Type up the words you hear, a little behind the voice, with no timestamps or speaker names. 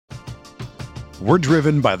We're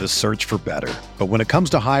driven by the search for better. But when it comes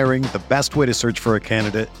to hiring, the best way to search for a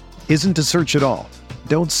candidate isn't to search at all.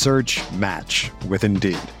 Don't search, match with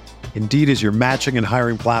Indeed. Indeed is your matching and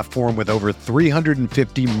hiring platform with over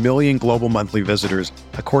 350 million global monthly visitors,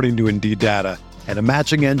 according to Indeed data, and a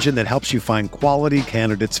matching engine that helps you find quality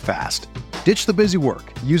candidates fast. Ditch the busy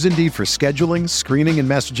work. Use Indeed for scheduling, screening, and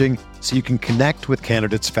messaging so you can connect with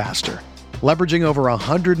candidates faster. Leveraging over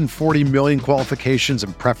 140 million qualifications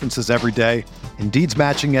and preferences every day, Indeed's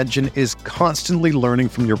matching engine is constantly learning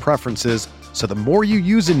from your preferences, so the more you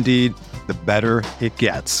use Indeed, the better it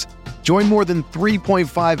gets. Join more than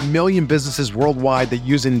 3.5 million businesses worldwide that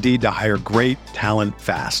use Indeed to hire great talent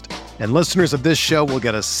fast. And listeners of this show will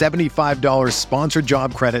get a $75 sponsored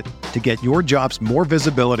job credit to get your jobs more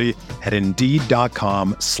visibility at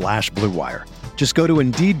Indeed.com/Blue Wire. Just go to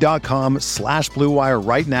Indeed.com/Blue Wire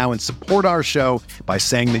right now and support our show by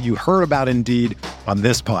saying that you heard about Indeed on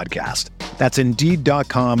this podcast. That's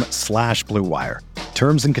Indeed.com/Blue Wire.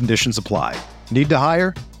 Terms and conditions apply. Need to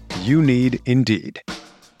hire? You need Indeed.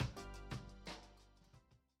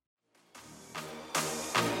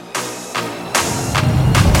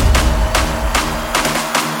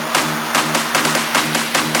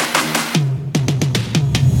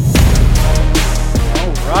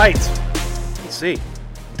 Right. Let's see.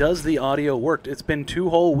 Does the audio work? It's been 2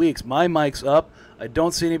 whole weeks. My mic's up. I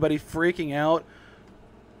don't see anybody freaking out.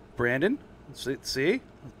 Brandon, say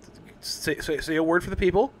a word for the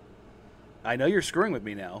people. I know you're screwing with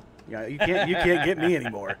me now. Yeah, you can't get me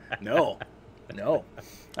anymore. No.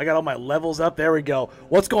 I got all my levels up. There we go.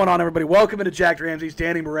 What's going on, everybody? Welcome into Jack Ramsey's,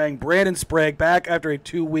 Danny Meringue, Brandon Sprague, back after a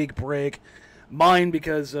 2-week break. Mine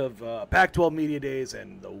because of Pac-12 Media Days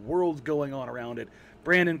and the world going on around it.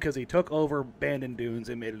 Brandon because he took over Bandon Dunes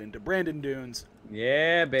and made it into Brandon Dunes.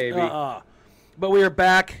 Yeah, baby. But we are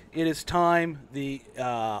back. It is time. The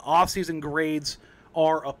off-season grades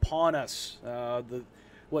are upon us.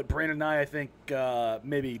 What Brandon and I think,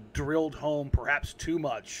 maybe drilled home perhaps too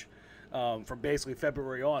much from basically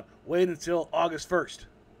February on. Wait until August 1st.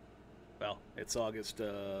 Well, it's August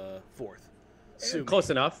 4th. Close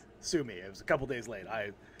enough. Sue me. It was a couple days late.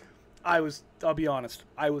 I'll be honest,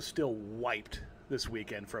 I was still wiped this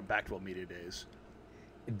weekend from Pac-12 Media Days.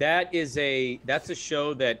 That's a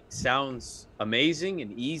show that sounds amazing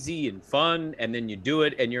and easy and fun, and then you do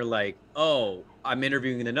it and you're like, oh, I'm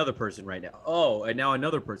interviewing another person right now. Oh, and now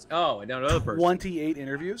another person. Oh, and now another person. 28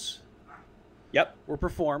 interviews. Yep. Were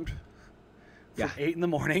performed from 8 in the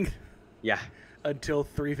morning. Yeah. Until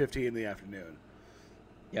 3:15 in the afternoon.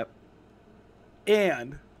 Yep.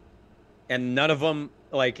 And none of them,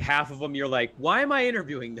 like half of them, you're like, why am I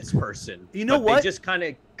interviewing this person? You know what? They just kind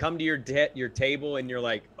of come to your table and you're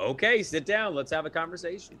like, okay, sit down. Let's have a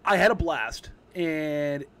conversation. I had a blast.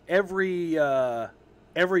 And every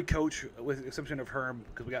coach, with the exception of Herm,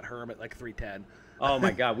 because we got Herm at like 3:10. Oh,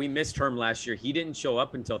 my God. We missed Herm last year. He didn't show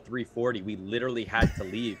up until 3:40. We literally had to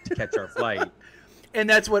leave to catch our flight. And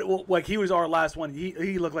that's what he was our last one.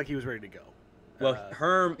 He looked like he was ready to go. Well,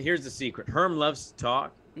 Herm, here's the secret. Herm loves to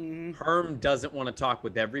talk. Mm-hmm. Herm doesn't want to talk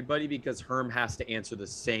with everybody because Herm has to answer the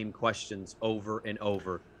same questions over and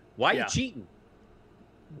over. Why you cheating?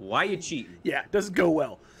 Why you cheating? Yeah, it doesn't go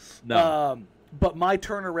well. No. But my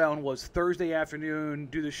turnaround was Thursday afternoon,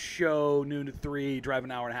 do the show, noon to 3, drive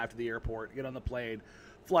an hour and a half to the airport, get on the plane,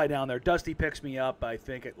 fly down there. Dusty picks me up, I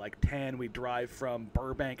think, at like 10. We drive from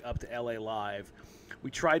Burbank up to LA Live.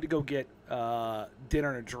 We tried to go get dinner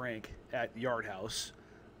and a drink at Yard House,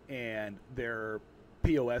 and their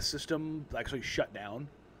POS system actually shut down,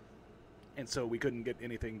 and so we couldn't get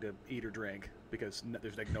anything to eat or drink because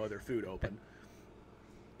there's like no other food open.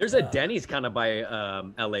 There's a Denny's kind of by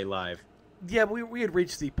LA Live. Yeah, but we had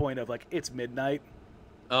reached the point of like it's midnight.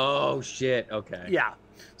 Oh shit! Okay. Yeah,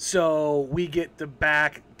 so we get to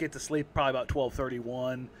sleep probably about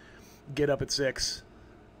 12:31, get up at 6,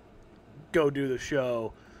 go do the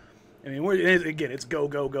show. I mean, it's go.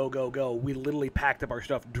 We literally packed up our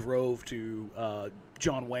stuff, drove to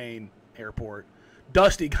John Wayne Airport.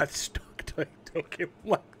 Dusty got stuck. It took him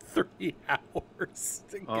like 3 hours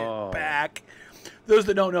to get back. Those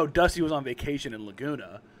that don't know, Dusty was on vacation in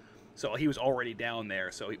Laguna, so he was already down there.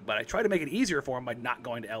 But I tried to make it easier for him by not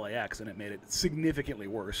going to LAX, and it made it significantly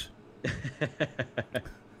worse.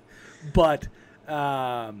 But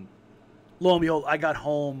lo and behold, I got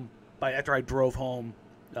home after I drove home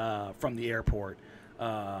from the airport,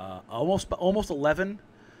 almost 11.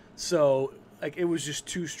 So like it was just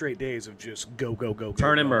 2 straight days of just go.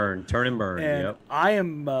 Turn and burn. And yep.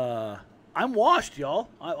 I'm washed, y'all.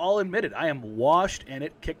 I'll admit it. I am washed, and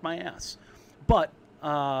it kicked my ass. But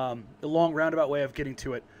the long roundabout way of getting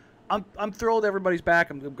to it, I'm thrilled everybody's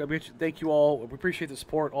back. Thank you all. We appreciate the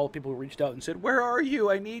support. All the people who reached out and said, "Where are you?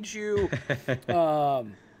 I need you." Did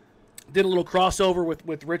a little crossover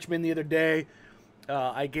with Richmond the other day.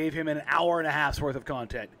 I gave him an hour and a half's worth of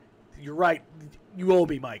content. You're right. You owe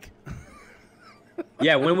me, Mike.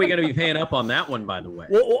 Yeah, when are we going to be paying up on that one, by the way?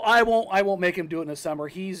 Well, I won't make him do it in the summer.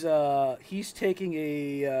 He's taking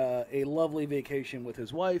a lovely vacation with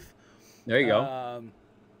his wife. There you go.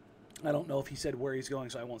 I don't know if he said where he's going,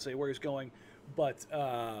 so I won't say where he's going. But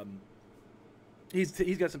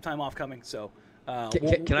he's got some time off coming. So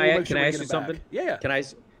can I ask you something? Yeah.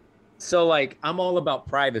 So like, I'm all about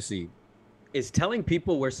privacy. Is telling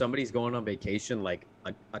people where somebody's going on vacation like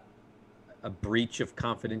a breach of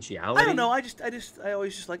confidentiality? I don't know. I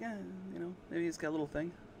always just like, maybe he's got a little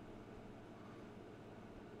thing.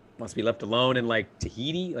 Must be left alone in like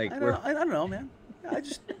Tahiti. Like I don't know, man.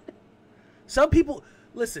 Some people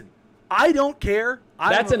listen. I don't care.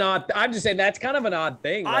 I'm just saying that's kind of an odd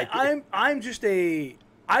thing. Like,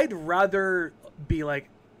 I'd rather be like,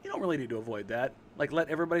 you don't really need to avoid that. Like, let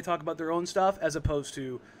everybody talk about their own stuff, as opposed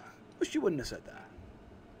to, wish you wouldn't have said that.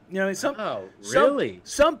 You know, really?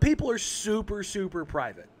 Some people are super, super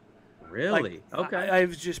private. Really? Like, okay.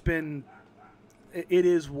 I've just been. It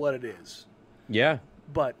is what it is. Yeah.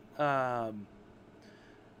 But I'm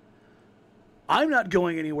not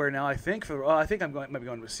going anywhere now. I think might be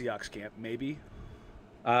going to Seahawks camp. Maybe.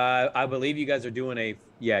 I believe you guys are doing I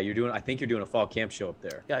think you're doing a fall camp show up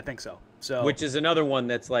there. Yeah, I think so. So. Which is another one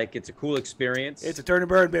that's like, it's a cool experience. It's a turn and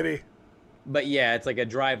burn, baby. But yeah, it's like a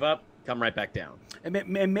drive up, come right back down. And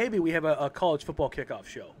maybe we have a college football kickoff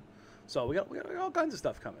show. So we got all kinds of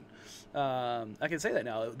stuff coming. I can say that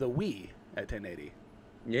now. The we at 1080.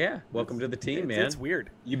 Yeah, welcome to the team, man. It's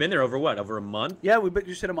weird. You've been there over a month? Yeah, we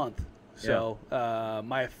just hit a month. So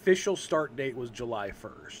my official start date was July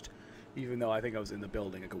 1st, even though I think I was in the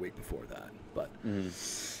building like a week before that. But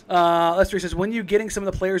Lester says, when are you getting some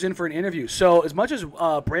of the players in for an interview? So as much as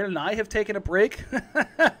Brandon and I have taken a break,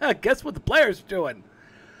 guess what the players are doing?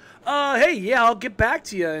 I'll get back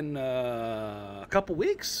to you in a couple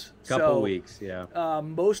weeks. Weeks, yeah.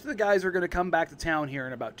 Most of the guys are going to come back to town here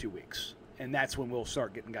in about 2 weeks, and that's when we'll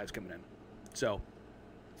start getting guys coming in. So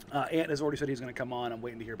Ant has already said he's going to come on. I'm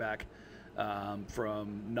waiting to hear back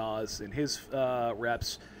from Nas and his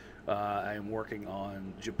reps. I am working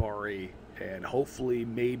on Jabari, and hopefully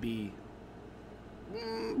maybe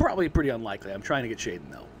probably pretty unlikely. I'm trying to get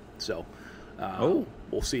Shaden, though. So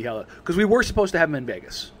we'll see how – because we were supposed to have him in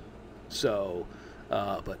Vegas. So,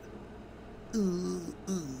 but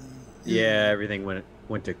yeah, everything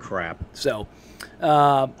went to crap. So,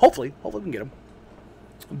 hopefully we can get him.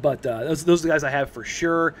 But those are the guys I have for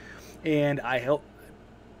sure, and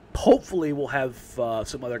hopefully we'll have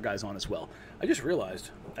some other guys on as well. I just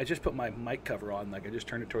realized I just put my mic cover on, like I just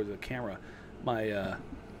turned it towards the camera.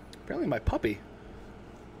 Apparently my puppy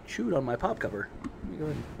chewed on my pop cover. Let me go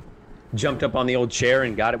ahead. Jumped up on the old chair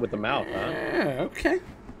and got it with the mouth, huh? Yeah, okay.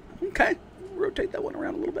 Rotate that one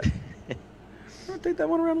around a little bit.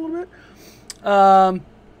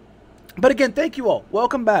 But again, thank you all.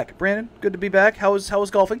 Welcome back, Brandon. Good to be back. How was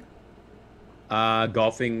golfing?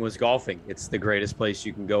 Golfing was golfing. It's the greatest place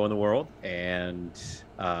you can go in the world, and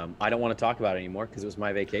I don't want to talk about it anymore because it was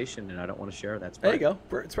my vacation, and I don't want to share that. There you go.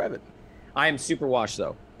 It's private. I am super washed,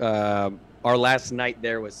 though. Our last night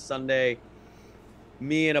there was Sunday.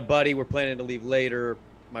 Me and a buddy were planning to leave later.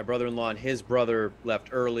 My brother-in-law and his brother left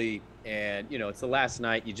early, and it's the last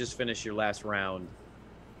night. You just finished your last round,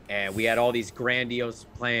 and we had all these grandiose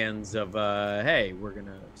plans of, hey, we're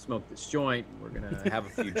gonna smoke this joint, we're gonna have a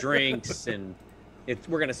few drinks, and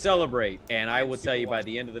we're gonna celebrate. And I will tell you, by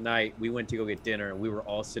the end of the night, we went to go get dinner, and we were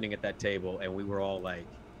all sitting at that table, and we were all like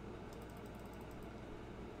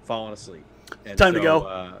falling asleep. And Time to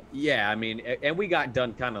go. Yeah, I mean, and we got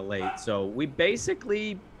done kind of late, so we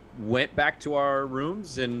basically went back to our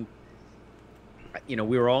rooms, and we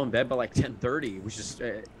were all in bed by like 10:30.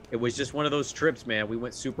 It was just one of those trips, man. We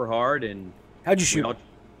went super hard. And how'd you shoot?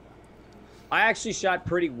 I actually shot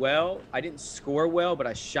pretty well. I didn't score well, but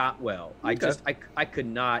I shot well. Okay. I could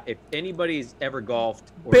not. If anybody's ever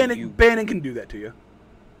golfed, Bannon can do that to you.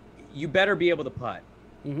 You better be able to putt.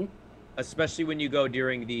 Mm-hmm. Especially when you go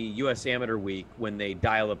during the U.S. Amateur Week, when they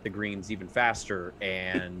dial up the greens even faster,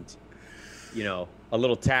 and a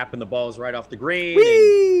little tap and the ball's right off the green.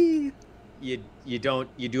 Whee! And you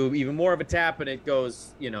do even more of a tap and it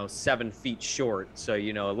goes 7 feet short. So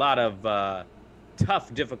a lot of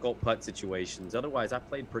tough, difficult putt situations. Otherwise, I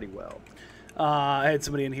played pretty well. I had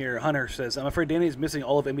somebody in here. Hunter says, I'm afraid Danny is missing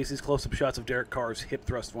all of NBC's close-up shots of Derek Carr's hip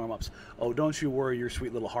thrust warm-ups. Oh, don't you worry your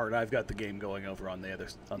sweet little heart. I've got the game going over on the other.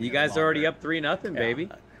 You guys are already up 3-0, baby.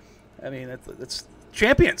 I mean, that's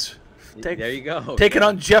champions. There you go. Taking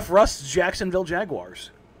on Jeff Rust's Jacksonville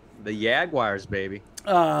Jaguars. The Jaguars, baby.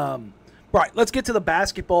 Right, let's get to the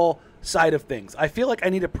basketball side of things. I feel like I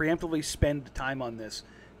need to preemptively spend time on this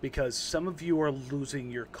because some of you are losing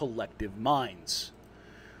your collective minds.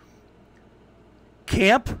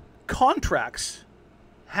 Camp contracts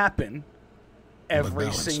happen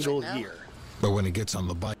every single year. But when it gets on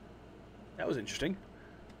the bike. That was interesting.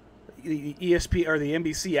 The ESP or the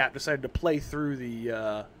NBC app decided to play through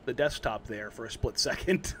the desktop there for a split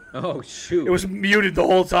second. Oh, shoot. It was muted the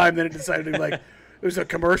whole time, then it decided to it was a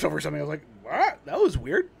commercial for something. I was like, what? That was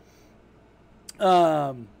weird.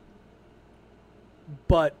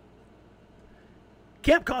 But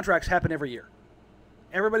camp contracts happen every year.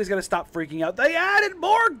 Everybody's got to stop freaking out. They added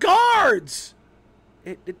more guards.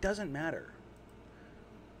 It doesn't matter.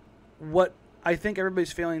 What I think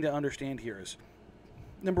everybody's failing to understand here is,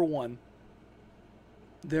 number one,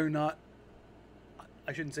 they're not.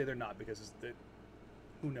 I shouldn't say they're not because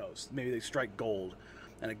who knows? Maybe they strike gold,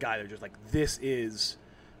 and a guy they're just like, this is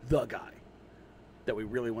the guy that we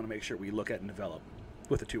really want to make sure we look at and develop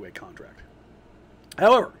with a two-way contract.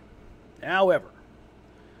 However,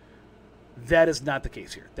 that is not the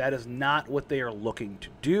case here. That is not what they are looking to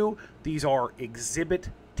do. These are Exhibit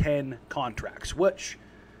 10 contracts, which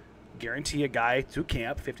guarantee a guy to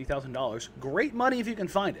camp $50,000. Great money if you can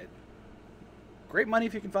find it.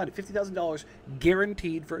 $50,000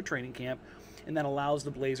 guaranteed for a training camp, and that allows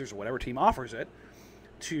the Blazers or whatever team offers it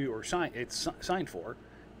it's signed for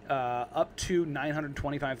up to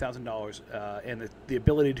 $925,000 and the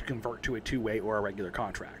ability to convert to a two-way or a regular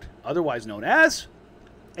contract, otherwise known as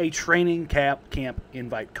a training camp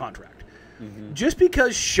invite contract. Mm-hmm. Just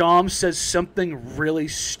because Shams says something really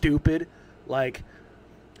stupid, like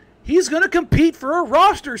he's going to compete for a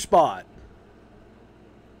roster spot,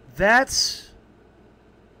 that's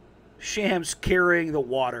Shams carrying the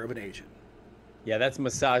water of an agent. Yeah, that's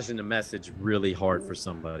massaging the message really hard for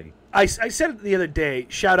somebody. I said it the other day,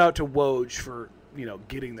 shout out to Woj for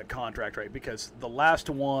getting the contract right, because the last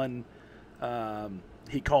one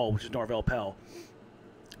he called, which is Norvell Pell,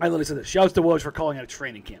 I literally said this, shouts to Woj for calling it a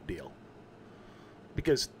training camp deal.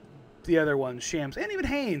 Because the other one, Shams, and even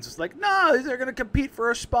Haynes, is like, no, they're going to compete for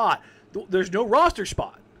a spot. There's no roster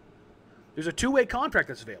spot. There's a two-way contract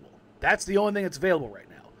that's available. That's the only thing that's available right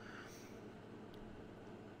now.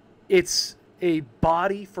 It's a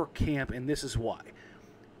body for camp, and this is why.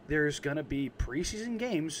 There's going to be preseason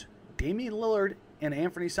games. Damian Lillard and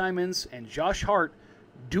Anthony Simons and Josh Hart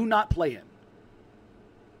do not play in.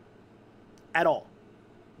 At all.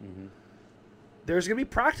 Mm-hmm. There's going to be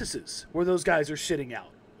practices where those guys are sitting out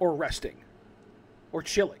or resting or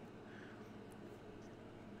chilling.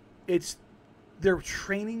 It's their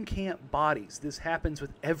training camp bodies. This happens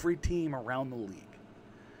with every team around the league.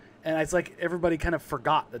 And it's like everybody kind of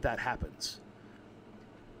forgot that happens.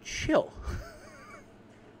 Chill.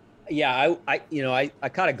 Yeah, I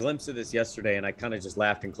caught a glimpse of this yesterday, and I kind of just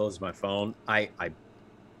laughed and closed my phone. I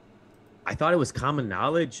thought it was common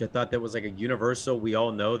knowledge. I thought that was like a universal. We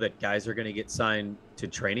all know that guys are going to get signed to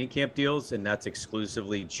training camp deals, and that's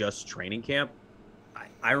exclusively just training camp.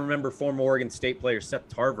 I remember former Oregon State player Seth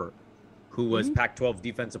Tarver, who was Pac-12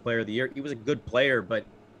 Defensive Player of the Year. He was a good player, but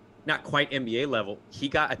not quite NBA level.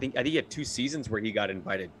 I think he had 2 seasons where he got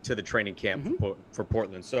invited to the training camp for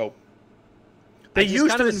Portland. So they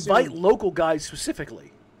used to invite local guys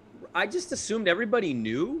specifically. I just assumed everybody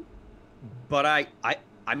knew, but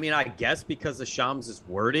I mean, I guess because of Shams'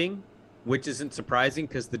 wording, which isn't surprising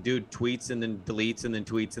because the dude tweets and then deletes and then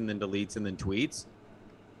tweets and then deletes and then tweets.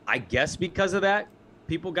 I guess because of that,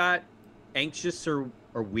 people got anxious or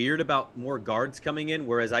weird about more guards coming in,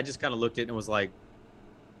 whereas I just kind of looked at it and was like,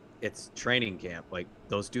 it's training camp. Like,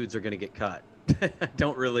 those dudes are going to get cut. I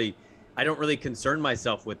don't really concern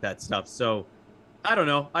myself with that stuff. So I don't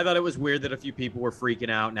know. I thought it was weird that a few people were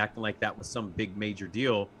freaking out and acting like that was some big major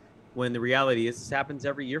deal, when the reality is this happens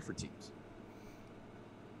every year for teams.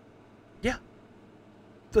 Yeah.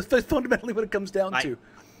 That's fundamentally what it comes down to.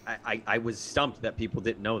 I was stumped that people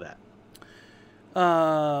didn't know that.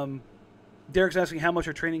 Derek's asking how much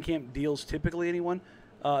are training camp deals typically, anyone?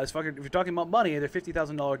 If you're talking about money, they're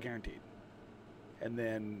 $50,000 guaranteed. And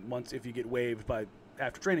then if you get waived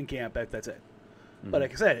after training camp, that's it. Mm-hmm. But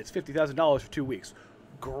like I said, it's $50,000 for 2 weeks.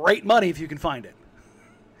 Great money if you can find it.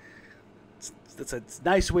 That's a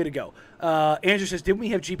nice way to go. Andrew says, didn't we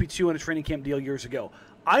have GP2 on a training camp deal years ago?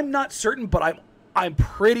 I'm not certain, but I'm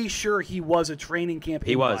pretty sure he was a training camp invite.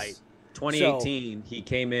 He was. 2018, he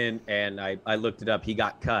came in, and I looked it up. He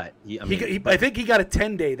got cut. I think he got a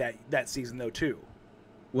 10-day that season, though, too.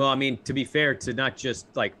 Well, I mean, to be fair to not just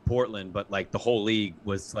like Portland, but like the whole league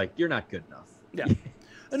was like, you're not good enough. Yeah.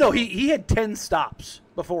 No, he had 10 stops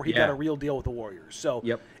before he got Yeah. a real deal with the Warriors. So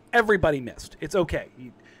Yep. everybody missed. It's okay.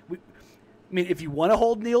 I mean, if you want to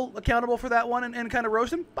hold Neil accountable for that one and kind of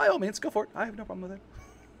roast him, by all means, go for it. I have no problem with it.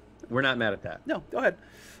 We're not mad at that. No, go ahead.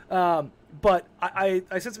 But I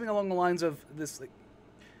said something along the lines of this, like,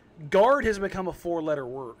 guard has become a 4-letter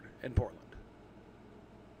word in Portland.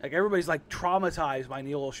 Like, everybody's like traumatized by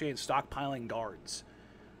Neil O'Shea stockpiling guards.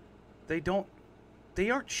 They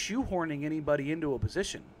aren't shoehorning anybody into a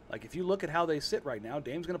position. Like, if you look at how they sit right now,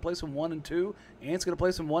 Dame's going to play some 1 and 2. Ant's going to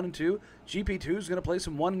play some 1 and 2. GP2's going to play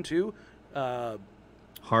some 1 and 2.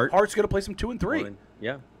 Hart's going to play some 2 and 3.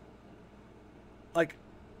 Yeah. Like,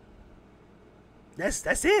 that's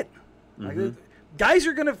it. Mm-hmm. Like, guys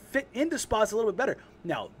are going to fit into spots a little bit better.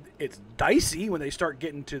 Now, it's dicey when they start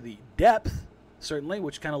getting to the depth, certainly,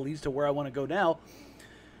 which kind of leads to where I want to go now.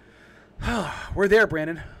 We're there,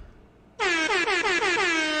 Brandon.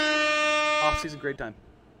 Off-season grade time.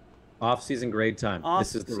 Off-season grade time.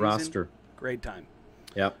 This is the roster. Grade time.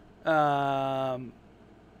 Yep.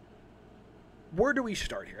 Where do we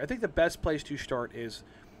start here? I think the best place to start is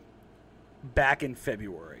back in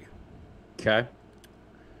February. Okay.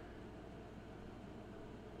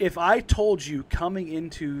 If I told you coming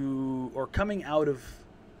out of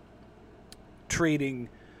trading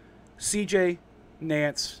CJ,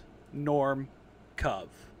 Nance, Norm, Cove,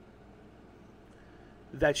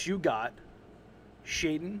 that you got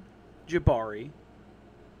Shaedon, Jabari,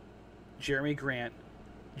 Jeremy Grant,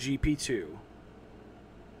 GP2,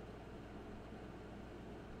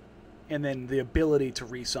 and then the ability to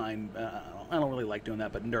re-sign, I don't really like doing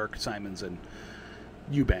that, but Nurk, Simons, and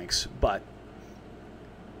Eubanks. But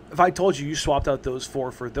if I told you swapped out those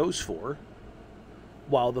 4 for those 4,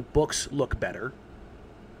 while the books look better,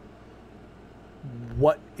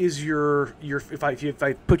 what is your if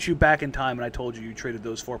I put you back in time and I told you traded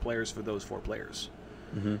those 4 players for those 4 players,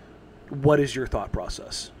 mm-hmm. What is your thought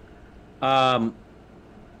process? I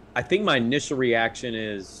think my initial reaction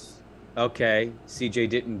is, okay, CJ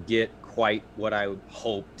didn't get quite what I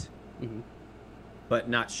hoped, Mm-hmm. but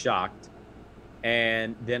not shocked.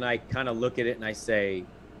 And then I kind of look at it and I say,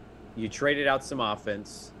 you traded out some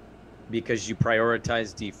offense because you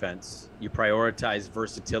prioritize defense. You prioritize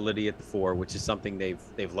versatility at the 4, which is something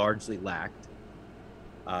they've largely lacked.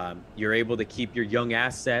 You're able to keep your young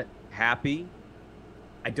asset happy.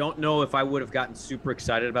 I don't know if I would have gotten super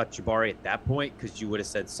excited about Jabari at that point, because you would have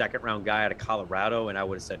said 2nd-round guy out of Colorado, and I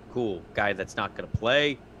would have said, cool, guy that's not going to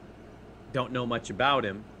play. Don't know much about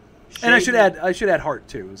him. And I should add Hart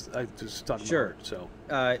too. I just talking Sure. about Hart,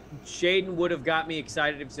 so Shaedon would have got me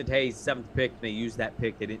excited if he said, hey, 7th pick, and they used that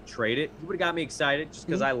pick. They didn't trade it. He would have got me excited just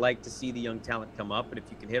because I like to see the young talent come up. And if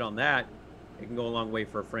you can hit on that, it can go a long way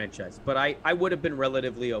for a franchise. But I would have been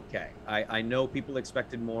relatively okay. I know people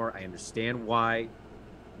expected more. I understand why.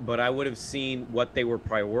 But I would have seen what they were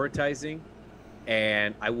prioritizing,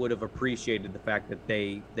 and I would have appreciated the fact that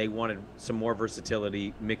they wanted some more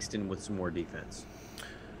versatility mixed in with some more defense.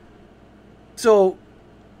 So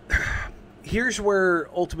here's where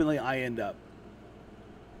ultimately I end up.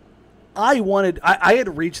 I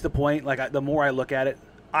had reached the point, like, the more I look at it,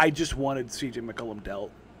 I just wanted CJ McCollum dealt.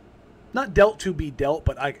 Not dealt to be dealt,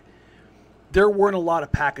 but there weren't a lot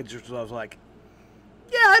of packages where I was like,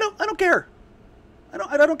 yeah, I don't care. I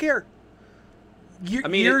don't care. If you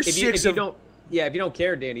don't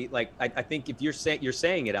care, Danny, like, I think if you're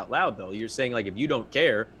saying it out loud, though, you're saying, like, if you don't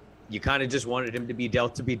care, you kind of just wanted him to be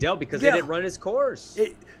dealt because they didn't run his course.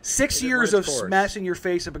 6 years of smashing your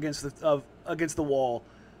face up against the wall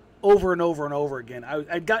over and over and over again.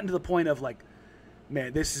 I'd gotten to the point of, like,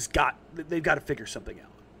 man, they've got to figure something out.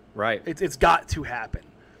 Right. It's got to happen.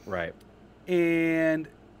 Right. And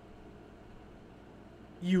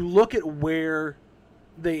you look at where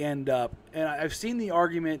they end up, and I've seen the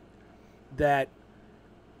argument that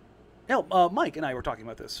Mike and I were talking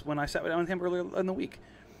about this when I sat down with him earlier in the week.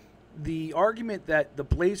 The argument that the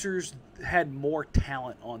Blazers had more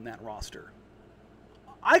talent on that roster.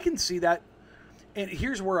 I can see that, and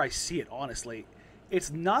here's where I see it, honestly.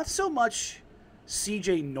 It's not so much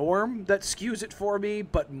CJ Norm that skews it for me,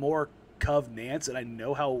 but more Cove Nance, and I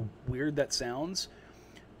know how weird that sounds,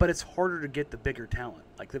 but it's harder to get the bigger talent,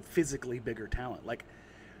 like the physically bigger talent. Like,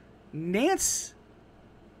 Nance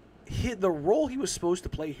hit the role he was supposed to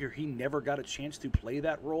play here. He never got a chance to play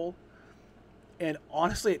that role. And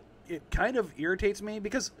honestly, it kind of irritates me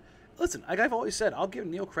because, listen, like I've always said, I'll give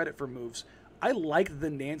Neil credit for moves. I like the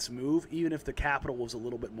Nance move, even if the capital was a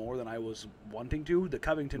little bit more than I was wanting to. The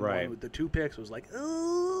Covington one with the 2 picks was like,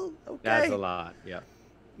 oh, okay. That's a lot, yeah.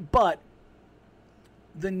 But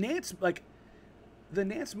the Nance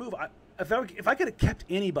move, if I could have kept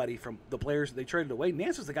anybody from the players that they traded away,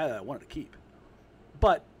 Nance was the guy that I wanted to keep.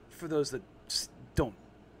 But for those that don't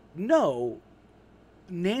know,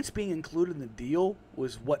 Nance being included in the deal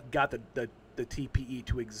was what got the TPE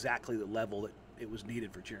to exactly the level that it was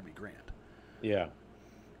needed for Jeremy Grant. Yeah.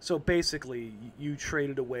 So basically, you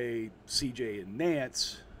traded away CJ and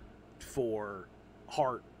Nance for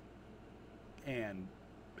Hart and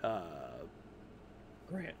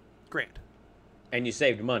Grant. And you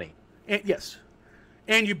saved money. And, yes.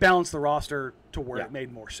 And you balanced the roster to where Yeah. it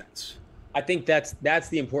made more sense. I think that's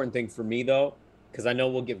the important thing for me, though, because I know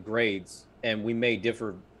we'll give grades, and we may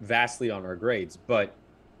differ vastly on our grades, but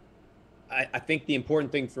I think the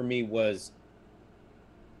important thing for me was,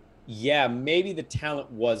 yeah, maybe the talent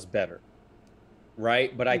was better,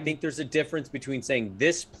 right? But I think there's a difference between saying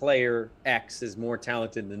this player X is more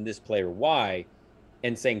talented than this player Y,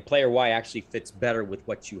 and saying player Y actually fits better with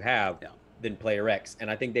what you have than player X. And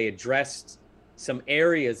I think they addressed some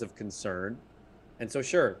areas of concern. And so,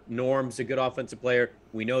 sure, Norm's a good offensive player.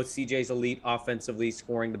 We know CJ's elite offensively,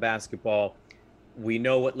 scoring the basketball. We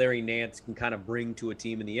know what Larry Nance can kind of bring to a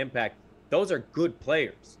team in the impact. Those are good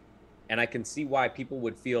players. And I can see why people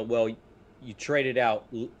would feel, well, you traded out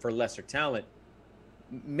for lesser talent.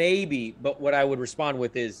 Maybe, but what I would respond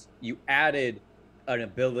with is you added an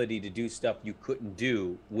ability to do stuff you couldn't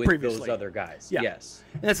do with Previously. those other guys. Yeah. Yes.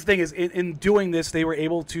 And that's the thing is, in doing this, they were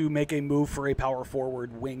able to make a move for a power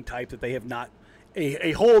forward wing type that they have not,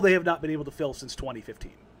 a hole they have not been able to fill since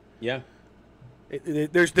 2015. Yeah.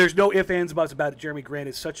 There's no ifs, ands, buts about it. Jeremy Grant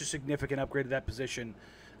is such a significant upgrade to that position.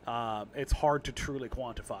 It's hard to truly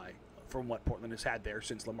quantify from what Portland has had there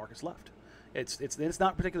since LaMarcus left. It's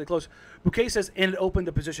not particularly close. Bouquet says, and it opened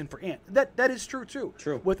the position for Ant. That is true too.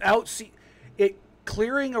 True. Without it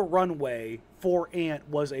clearing a runway for Ant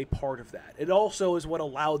was a part of that. It also is what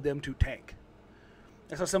allowed them to tank.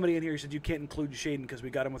 I saw somebody in here who said you can't include Shaedon because we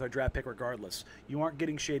got him with our draft pick regardless. You aren't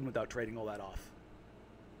getting Shaedon without trading all that off.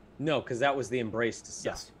 No, because that was the embrace to suck.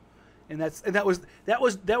 Yes. And that was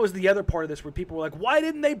the other part of this where people were like, why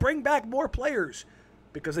didn't they bring back more players?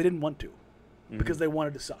 Because they didn't want to. Because they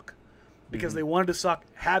wanted to suck. Because they wanted to suck,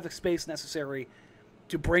 have the space necessary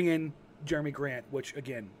to bring in Jeremy Grant, which,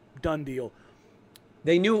 again, done deal.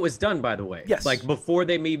 They knew it was done, by the way. Yes. Like, before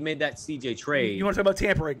they made that CJ trade. You want to talk about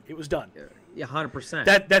tampering? It was done. Yeah,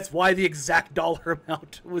 100%. That's why the exact dollar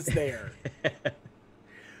amount was there.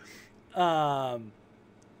 But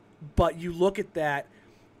you look at that,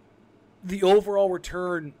 the overall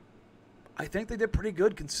return, I think they did pretty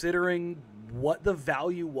good considering what the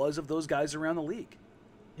value was of those guys around the league.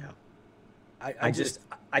 Yeah.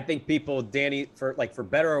 I think people, Danny, for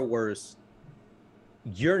better or worse,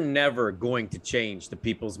 you're never going to change the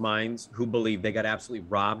people's minds who believe they got absolutely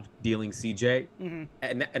robbed dealing CJ.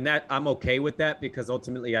 Mm-hmm. And that I'm okay with that, because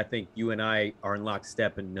ultimately I think you and I are in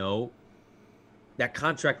lockstep and know that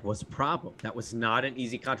contract was a problem. That was not an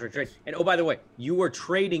easy contract trade. And oh, by the way, you were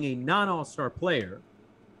trading a non-all-star player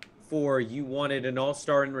for you wanted an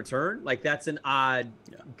all-star in return. Like, that's an odd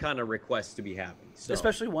kind of request to be having. So.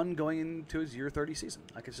 Especially one going into his year 30 season.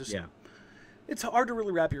 Like, it's just, it's hard to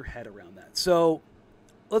really wrap your head around that. So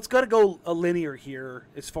let's go a linear here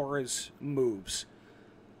as far as moves.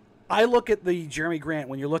 I look at the Jeremy Grant,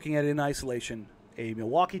 when you're looking at it in isolation, a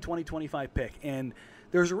Milwaukee 2025 pick. And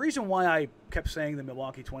there's a reason why I kept saying the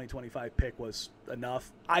Milwaukee 2025 pick was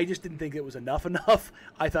enough. I just didn't think it was enough.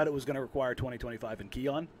 I thought it was going to require 2025 and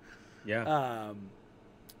Keon. Yeah.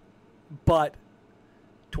 But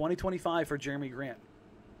 2025 for Jeremy Grant.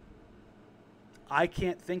 I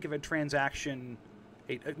can't think of a transaction,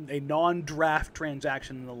 a non-draft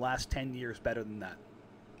transaction in the last 10 years better than that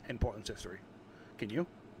in Portland's history. Can you?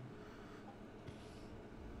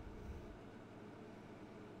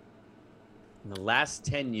 In the last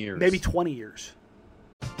 10 years. Maybe 20 years.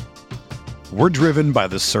 We're driven by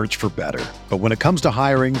the search for better. But when it comes to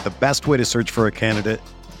hiring, the best way to search for a candidate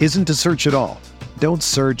isn't to search at all. Don't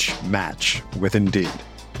search, match with Indeed.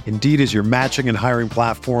 Indeed is your matching and hiring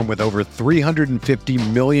platform with over 350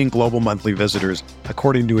 million global monthly visitors,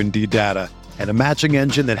 according to Indeed data, and a matching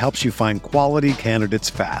engine that helps you find quality candidates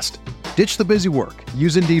fast. Ditch the busy work.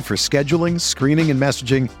 Use Indeed for scheduling, screening, and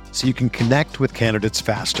messaging so you can connect with candidates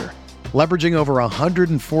faster. Leveraging over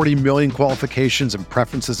 140 million qualifications and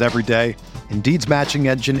preferences every day, Indeed's matching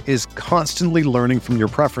engine is constantly learning from your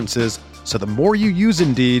preferences, so the more you use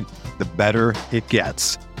Indeed, the better it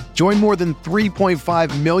gets. Join more than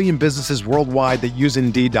 3.5 million businesses worldwide that use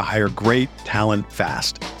Indeed to hire great talent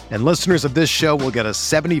fast. And listeners of this show will get a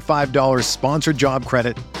 $75 sponsored job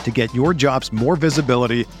credit to get your jobs more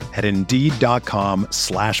visibility at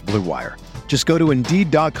Indeed.com/Blue Wire. Just go to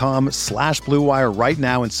Indeed.com/Blue Wire right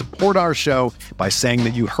now and support our show by saying that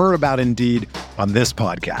you heard about Indeed on this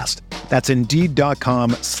podcast. That's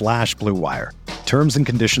Indeed.com/Blue Wire. Terms and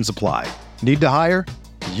conditions apply. Need to hire?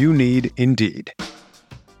 You need Indeed.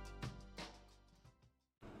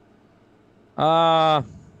 I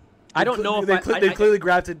don't know if they clearly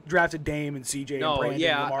drafted Dame and CJ no, and Brandon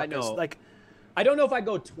yeah, and LaMarcus. I know. Like, I don't know if I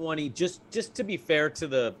go 20, just to be fair to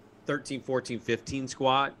the 13, 14, 15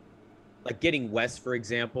 squad, like getting West, for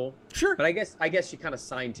example. Sure. But I guess you kind of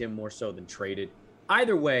signed him more so than traded.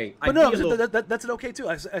 Either way, but that's an okay too.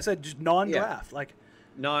 I said just non-draft, like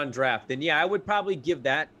non-draft. Then yeah, I would probably give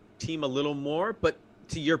that team a little more. But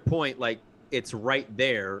to your point, like it's right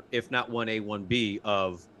there, if not 1A, 1B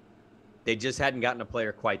of they just hadn't gotten a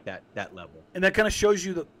player quite that level. And that kind of shows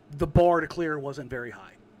you that the bar to clear wasn't very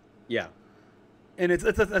high. Yeah. And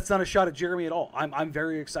that's not a shot at Jeremy at all. I'm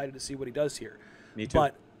very excited to see what he does here. Me too.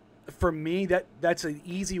 But for me, that's an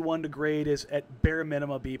easy one to grade is at bare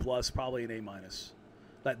minimum B+, probably an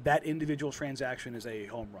A-. That individual transaction is a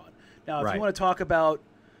home run. Now, if you want to talk about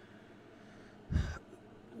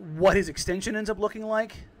what his extension ends up looking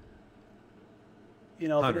like, you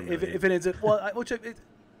know, if it ends up, well,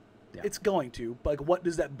 it's going to, but like, what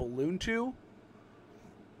does that balloon to?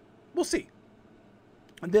 We'll see.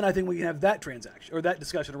 And then I think we can have that transaction or that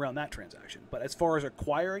discussion around that transaction. But as far as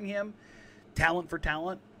acquiring him, talent for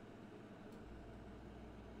talent,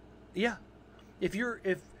 yeah. If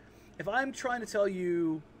I'm trying to tell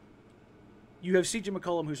you, you have CJ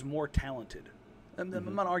McCollum who's more talented.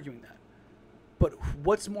 I'm not arguing that. But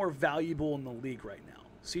what's more valuable in the league right now?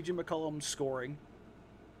 CJ McCollum's scoring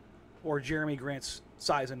or Jeremy Grant's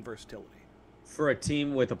size and versatility? For a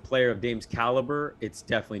team with a player of Dame's caliber, it's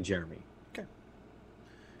definitely Jeremy. Okay.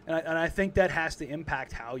 And I think that has to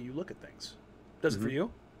impact how you look at things. Does it for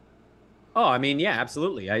you? Oh, I mean, yeah,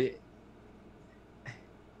 absolutely.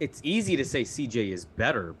 It's easy to say CJ is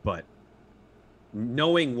better, but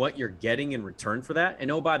knowing what you're getting in return for that, and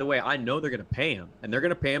oh, by the way, I know they're going to pay him, and they're going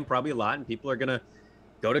to pay him probably a lot, and people are going to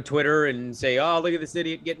go to Twitter and say, oh, look at this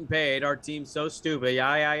idiot getting paid. Our team's so stupid.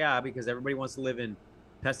 Yeah, because everybody wants to live in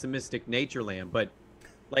pessimistic nature land. But,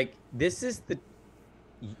 like, this is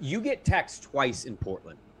you get taxed twice in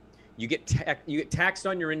Portland. You get taxed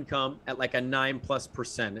on your income at like a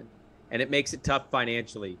 9+%, and it makes it tough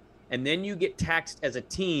financially. And then you get taxed as a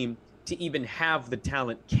team to even have the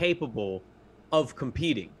talent capable of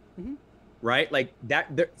competing, right? Like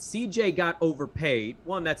CJ got overpaid.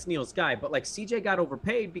 One, that's Neil's guy, but like CJ got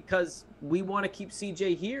overpaid because we want to keep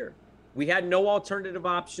CJ here. We had no alternative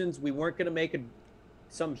options. We weren't going to make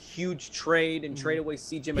some huge trade and trade away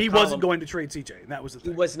CJ McCollum. He wasn't going to trade CJ, and that was the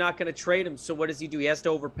thing. He was not going to trade him. So what does he do? He has to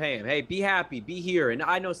overpay him. Hey, be happy, be here. And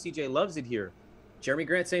I know CJ loves it here. Jeremy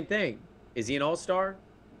Grant, same thing. Is he an all-star?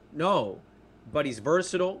 No, but he's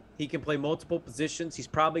versatile. He can play multiple positions. He's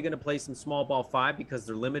probably going to play some small ball 5 because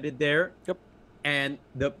they're limited there. Yep. And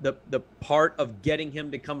the part of getting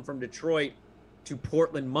him to come from Detroit to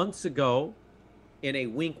Portland months ago in a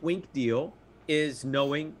wink deal is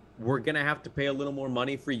knowing we're going to have to pay a little more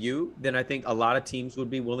money for you than I think a lot of teams would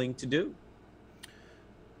be willing to do.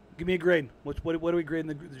 Give me a grade. What do we grade in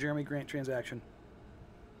the Jeremy Grant transaction?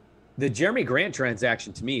 The Jeremy Grant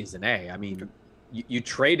transaction to me is an A. I mean, you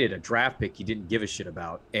traded a draft pick you didn't give a shit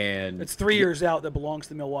about, and it's 3 years out that belongs to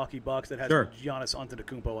the Milwaukee Bucks that has Giannis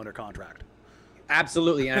Antetokounmpo under contract.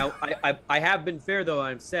 Absolutely, and I have been fair though.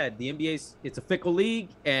 I've said the NBA's it's a fickle league,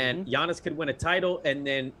 and Giannis could win a title and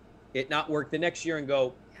then it not work the next year and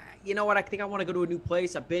go, you know what? I think I want to go to a new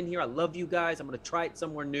place. I've been here. I love you guys. I'm going to try it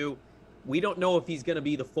somewhere new. We don't know if he's going to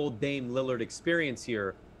be the full Dame Lillard experience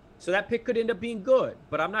here, so that pick could end up being good.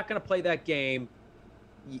 But I'm not going to play that game.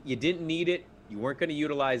 You didn't need it. You weren't going to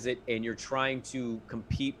utilize it, and you're trying to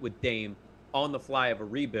compete with Dame on the fly of a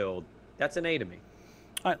rebuild. That's an A to me.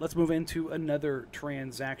 All right, let's move into another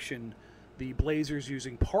transaction. The Blazers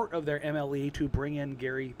using part of their MLE to bring in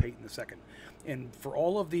Gary Payton II. And for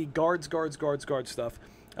all of the guards stuff,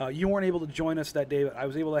 you weren't able to join us that day, but I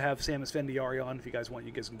was able to have Sam Esfandiari on. If you guys want,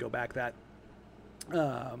 you guys can go back that.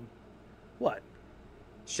 What?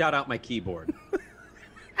 Shout out my keyboard.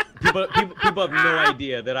 People have no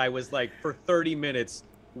idea that I was like for 30 minutes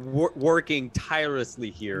working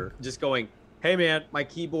tirelessly here, just going, hey man, my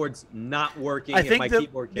keyboard's not working. I think my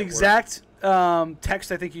keyboard can't the exact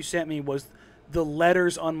text I think you sent me was the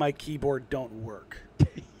letters on my keyboard don't work.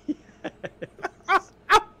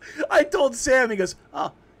 I told Sam, he goes,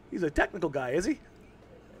 oh, he's a technical guy, is he?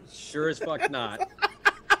 Sure as fuck not.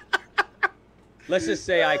 Let's just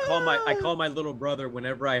say I call my little brother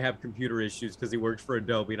whenever I have computer issues because he works for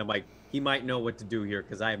Adobe, and I'm like, he might know what to do here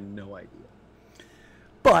because I have no idea.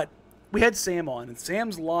 But we had Sam on, and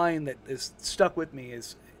Sam's line that is stuck with me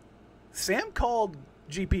is Sam called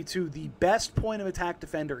GP2 the best point of attack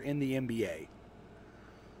defender in the NBA.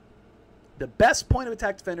 The best point of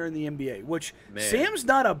attack defender in the NBA, which Sam's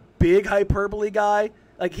not a big hyperbole guy.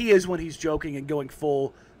 Like, he is when he's joking and going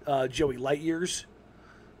full Joey Lightyears.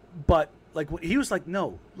 But, like, he was like,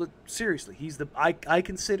 no, look, seriously, I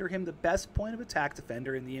consider him the best point of attack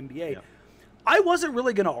defender in the NBA. Yeah. I wasn't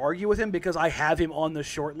really going to argue with him because I have him on the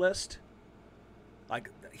short list. Like,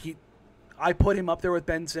 I put him up there with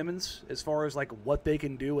Ben Simmons as far as, like, what they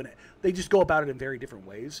can do, and they just go about it in very different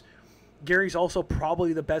ways. Gary's also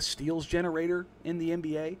probably the best steals generator in the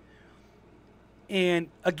NBA. And,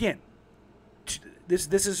 again,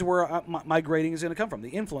 this is where my grading is going to come from, the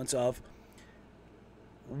influence of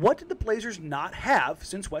what did the Blazers not have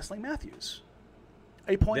since Wesley Matthews?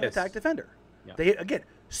 A point of attack defender. Yeah. They, again,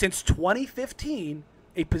 since 2015,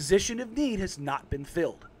 a position of need has not been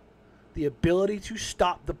filled. The ability to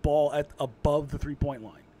stop the ball at above the three-point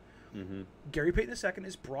line. Mm-hmm. Gary Payton II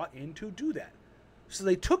is brought in to do that. So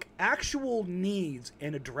they took actual needs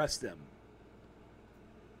and addressed them.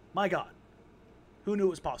 My God. Who knew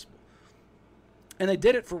it was possible? And they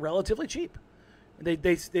did it for relatively cheap.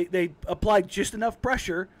 They applied just enough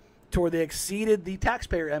pressure to where they exceeded the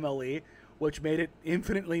taxpayer MLE, which made it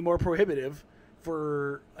infinitely more prohibitive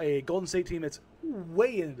for a Golden State team that's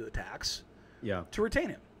way into the tax to retain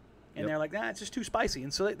him. And they're like, nah, it's just too spicy.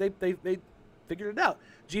 And so they figured it out.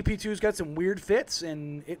 GP2's got some weird fits,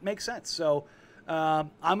 and it makes sense. So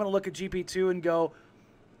I'm going to look at GP2 and go,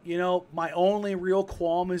 my only real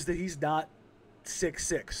qualm is that he's not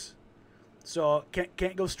 6'6". So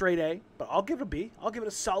can't go straight A, but I'll give it a B. I'll give it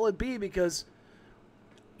a solid B because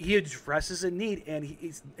he addresses a need, and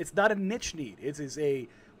it's not a niche need. It's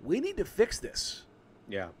we need to fix this.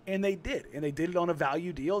 Yeah. And they did. And they did it on a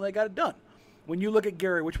value deal, and they got it done. When you look at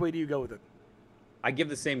Gary, which way do you go with it? I give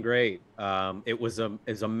the same grade. It was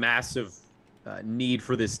a massive need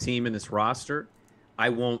for this team and this roster. I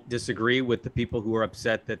won't disagree with the people who are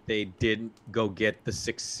upset that they didn't go get the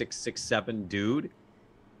 6'6", 6'7" dude.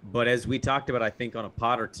 But as we talked about, I think on a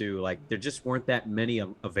pod or two, like there just weren't that many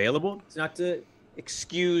available. It's not to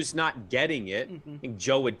excuse not getting it. Mm-hmm. I think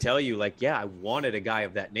Joe would tell you, like, yeah, I wanted a guy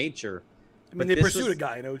of that nature. I mean, they pursued a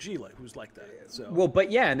guy in OG who's like that. So. Well, but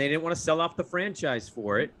yeah, and they didn't want to sell off the franchise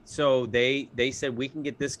for it. So they said, we can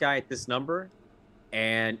get this guy at this number.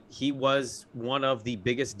 And he was one of the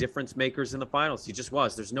biggest difference makers in the finals. He just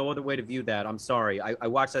was. There's no other way to view that. I'm sorry. I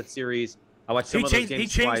watched that series. I watched some of those games He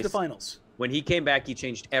changed the finals. When he came back, he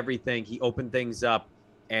changed everything. He opened things up,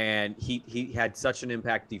 and he had such an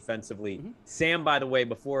impact defensively. Mm-hmm. Sam, by the way,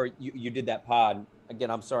 before you did that pod, again,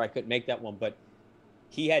 I'm sorry I couldn't make that one, but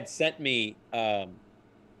he had sent me the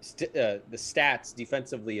stats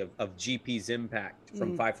defensively of GP's impact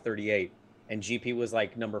from 538, and GP was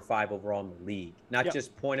like number 5 overall in the league. Not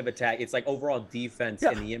just point of attack; it's like overall defense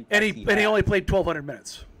and the impact. And he only played 1,200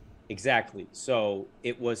 minutes. Exactly. So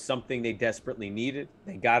it was something they desperately needed.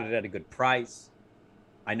 They got it at a good price.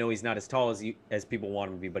 I know he's not as tall as people want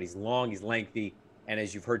him to be, but he's long, he's lengthy, and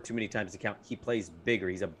as you've heard too many times to count, he plays bigger.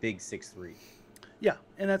 He's a big 6'3". Yeah,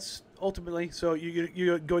 and that's ultimately. So you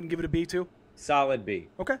go ahead and give it a B too. Solid B.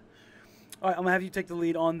 Okay. All right, I'm gonna have you take the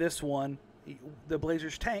lead on this one. The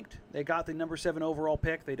Blazers tanked. They got the number 7 overall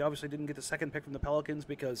pick. They obviously didn't get the second pick from the Pelicans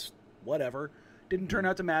because whatever. Didn't turn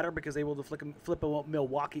out to matter because they were able to flip a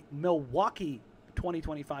Milwaukee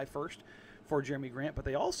 2025 first for Jeremy Grant, but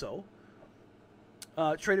they also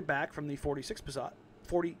traded back from the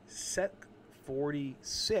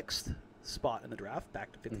 46th spot in the draft back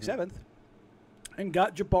to 57th and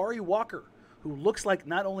got Jabari Walker, who looks like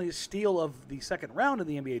not only a steal of the second round of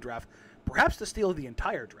the NBA draft, perhaps the steal of the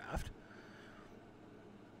entire draft.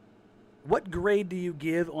 What grade do you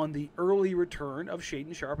give on the early return of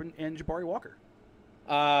Shaedon Sharpe and Jabari Walker?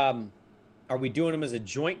 Are we doing them as a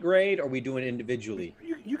joint grade or are we doing it individually?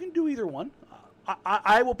 You can do either one.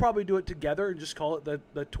 I will probably do it together and just call it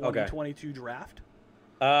the 2022 draft.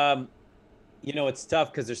 It's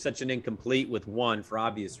tough because there's such an incomplete with one for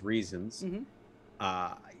obvious reasons. Mm-hmm.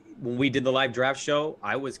 When we did the live draft show,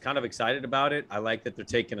 I was kind of excited about it. I like that they're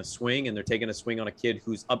taking a swing, and they're taking a swing on a kid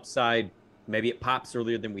whose upside, maybe it pops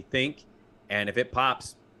earlier than we think. And if it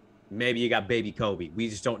pops, maybe you got baby Kobe. We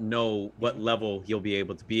just don't know what level he'll be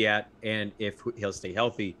able to be at and if he'll stay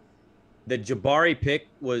healthy. The Jabari pick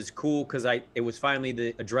was cool because it was finally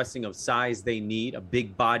the addressing of size they need, a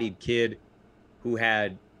big-bodied kid who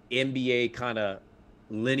had NBA kind of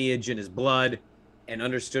lineage in his blood and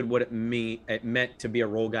understood what it meant to be a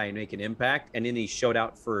role guy and make an impact. And then he showed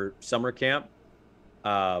out for summer camp.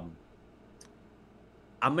 I'm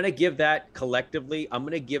going to give that collectively, I'm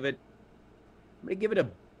going to give it I'm going to give it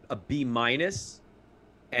a B minus.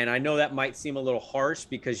 And I know that might seem a little harsh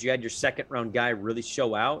because you had your second round guy really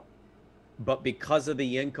show out. But because of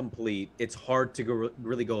the incomplete, it's hard to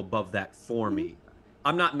really go above that for me.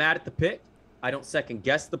 I'm not mad at the pick. I don't second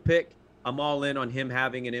guess the pick. I'm all in on him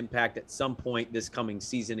having an impact at some point this coming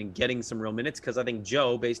season and getting some real minutes because I think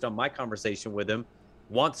Joe, based on my conversation with him,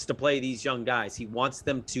 wants to play these young guys. He wants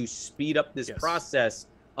them to speed up this process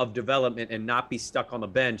of development and not be stuck on the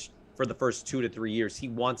bench for the first 2 to 3 years. He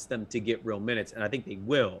wants them to get real minutes, and I think they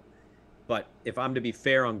will. But if I'm to be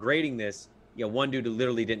fair on grading this, one dude who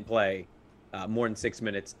literally didn't play more than 6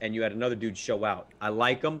 minutes, and you had another dude show out. I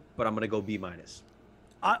like him, but I'm going to go B minus.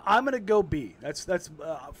 I'm going to go B. That's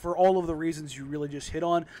for all of the reasons you really just hit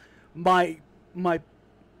on. My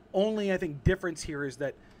only, I think, difference here is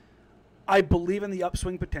that I believe in the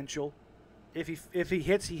upswing potential. If he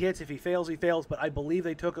hits, he hits. If he fails, he fails. But I believe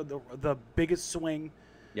they took the biggest swing.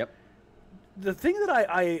 Yep. The thing that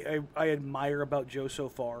I admire about Joe so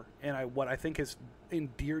far, and what I think has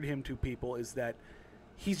endeared him to people, is that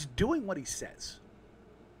he's doing what he says.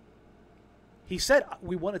 He said,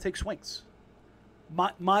 we want to take swings.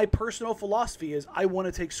 My personal philosophy is I want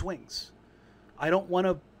to take swings. I don't want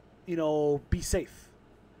to, be safe.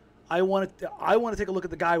 I want to take a look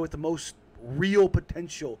at the guy with the most real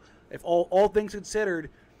potential. If all things considered,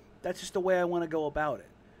 that's just the way I want to go about it.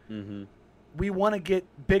 Mm-hmm. We want to get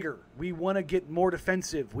bigger. We want to get more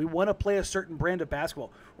defensive. We want to play a certain brand of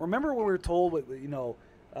basketball. Remember when we were told,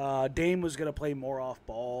 Dame was going to play more off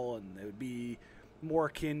ball and it would be more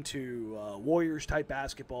akin to Warriors-type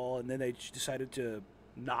basketball, and then they decided to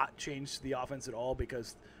not change the offense at all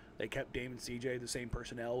because they kept Dame and CJ the same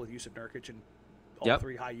personnel with Jusuf Nurkic and all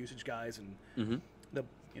three high-usage guys and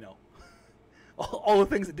all the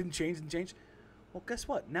things that didn't change. Well, guess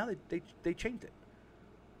what? Now they changed it.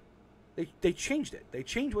 They changed it. They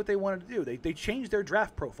changed what they wanted to do. They changed their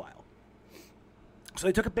draft profile. So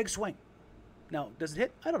they took a big swing. Now, does it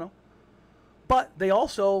hit? I don't know. But they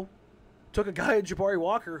also took a guy, Jabari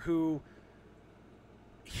Walker, who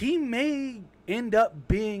he may end up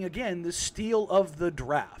being, again, the steal of the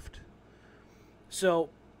draft. So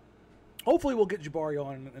hopefully we'll get Jabari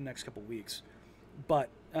on in the next couple of weeks. But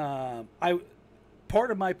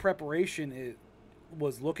part of my preparation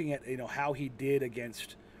was looking at how he did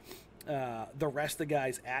against the rest of the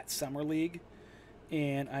guys at Summer League.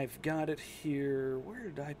 And I've got it here. Where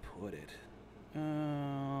did I put it? Boy,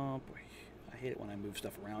 I hate it when I move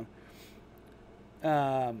stuff around.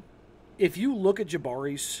 If you look at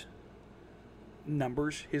Jabari's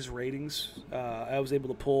numbers, his ratings, I was able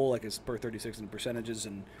to pull his per 36 and percentages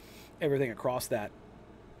and everything across that.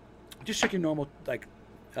 Just check your normal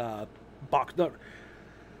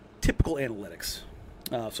typical analytics.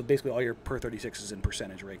 So basically all your per 36s and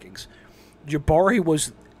percentage rankings. Jabari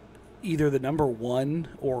was either the number one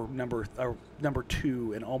or number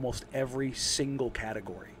two in almost every single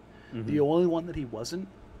category. Mm-hmm. The only one that he wasn't,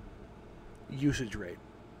 usage rate,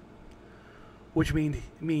 which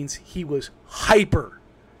means he was hyper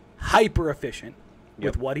efficient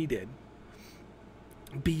with what he did.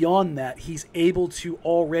 Beyond that, he's able to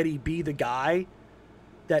already be the guy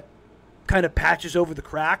that kind of patches over the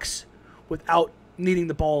cracks without needing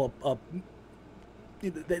the ball up.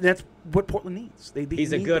 That's what Portland needs.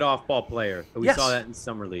 He's a good off-ball player. We saw that in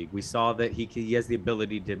Summer League. We saw that he has the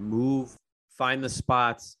ability to move, find the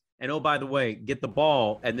spots, and, oh, by the way, get the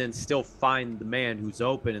ball and then still find the man who's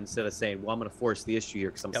open instead of saying, well, I'm going to force the issue here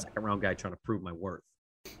because I'm a second-round guy trying to prove my worth.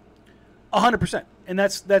 100%. And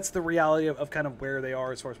that's the reality of kind of where they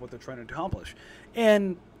are as far as what they're trying to accomplish.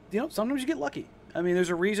 And, sometimes you get lucky. I mean, there's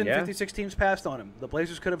a reason 56 teams passed on him. The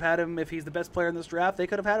Blazers could have had him if he's the best player in this draft. They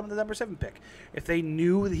could have had him the number 7 pick. If they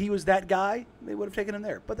knew that he was that guy, they would have taken him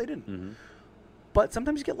there. But they didn't. Mm-hmm. But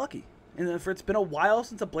sometimes you get lucky. And it's been a while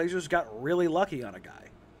since the Blazers got really lucky on a guy.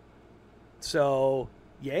 So,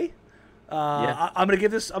 yay. I'm gonna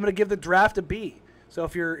give the draft a B. So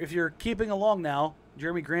if you're keeping along now,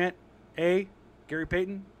 Jeremy Grant, A, Gary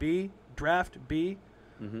Payton, B, draft B.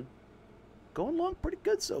 Mm-hmm. Going along pretty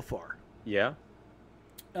good so far. Yeah.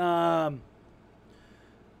 The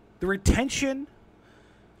retention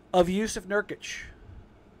of Jusuf Nurkic.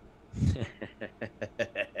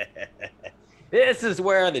 This is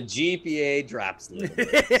where the GPA drops a little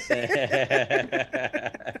bit.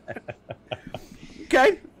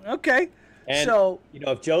 Okay. And, so,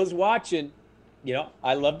 if Joe's watching,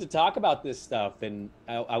 I love to talk about this stuff, and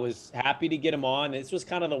I was happy to get him on. This was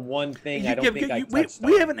kind of the one thing I touched on.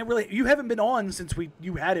 You haven't been on since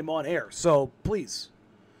you had him on air, so please.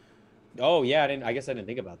 Oh, yeah, I guess I didn't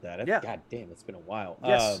think about that. Yeah. God damn, it's been a while.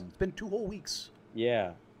 Yes, it's been 2 whole weeks.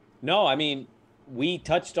 Yeah. No, I mean, we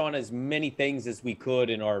touched on as many things as we could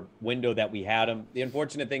in our window that we had them. The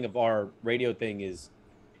unfortunate thing of our radio thing is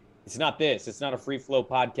it's not this. It's not a free flow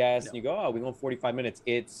podcast. No. And you go, oh, we go 45 minutes.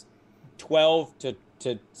 It's 12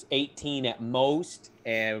 to 18 at most.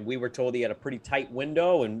 And we were told he had a pretty tight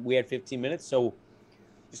window and we had 15 minutes. So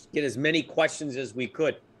just get as many questions as we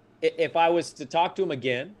could. If I was to talk to him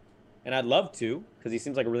again, and I'd love to, because he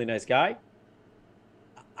seems like a really nice guy,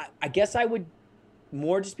 I guess I would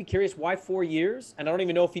more just be curious why 4 years. And I don't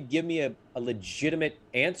even know if he'd give me a legitimate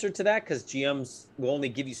answer to that, because GMs will only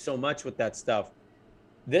give you so much with that stuff.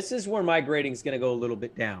 This is where my grading is going to go a little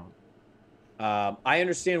bit down. I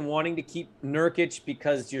understand wanting to keep Nurkic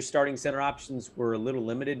because your starting center options were a little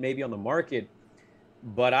limited maybe on the market,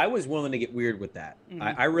 but I was willing to get weird with that.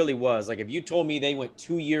 Mm-hmm. I really was. Like, if you told me they went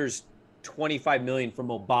 2 years, $25 million from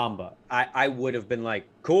Obamba, I would have been like,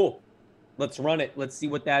 cool, let's run it. Let's see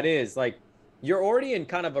what that is. Like, you're already in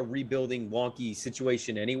kind of a rebuilding wonky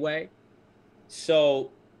situation anyway.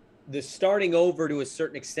 So the starting over to a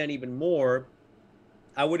certain extent even more,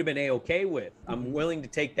 I would have been A-okay with. I'm willing to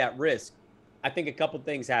take that risk. I think a couple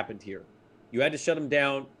things happened here. You had to shut him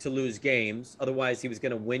down to lose games. Otherwise, he was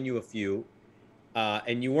going to win you a few.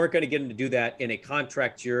 And you weren't going to get him to do that in a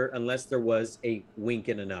contract year unless there was a wink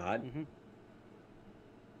and a nod. Mm-hmm.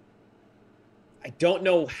 I don't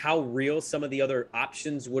know how real some of the other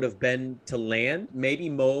options would have been to land. Maybe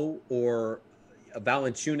Mo or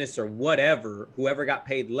Valanciunas or whatever, whoever got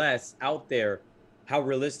paid less out there, how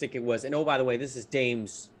realistic it was. And oh, by the way, this is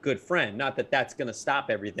Dame's good friend. Not that that's going to stop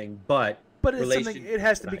everything, but it's something it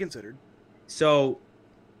has to be considered. So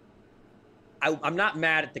I'm not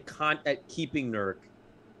mad at keeping Nurk.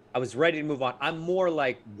 I was ready to move on. I'm more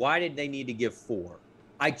like, why did they need to give 4?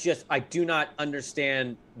 I do not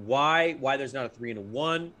understand why there's not a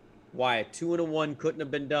 3-1, why a 2-1 couldn't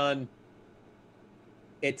have been done.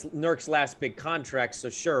 It's Nurk's last big contract, so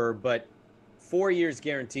sure, but 4 years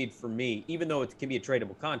guaranteed for me, even though it can be a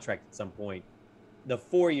tradable contract at some point. The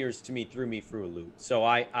 4 years to me threw me through a loop. So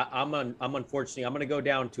I'm unfortunately, I'm going to go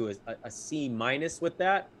down to a C- with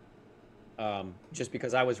that, just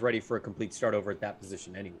because I was ready for a complete start over at that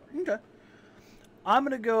position anyway. Okay. I'm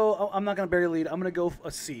not going to bury lead. I'm going to go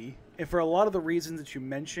a C. And for a lot of the reasons that you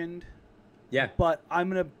mentioned. Yeah. But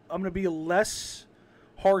I'm going to be less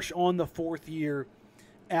harsh on the 4th year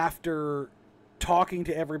after talking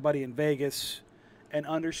to everybody in Vegas and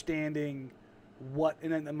understanding what,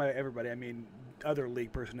 and by everybody, I mean other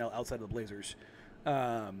league personnel outside of the Blazers,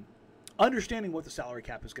 understanding what the salary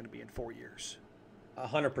cap is going to be in 4 years.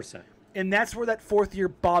 100%. And that's where that 4th year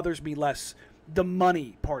bothers me less. The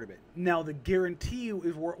money part of it. Now, the guarantee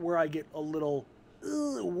is where I get a little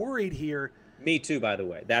worried here. Me too, by the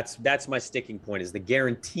way. That's my sticking point, is the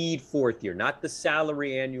guaranteed 4th year, not the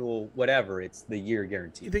salary annual whatever. It's the year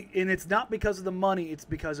guaranteed. And it's not because of the money. It's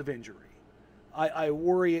because of injury. I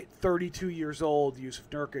worry at 32 years old, Jusuf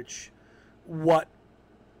Nurkic, what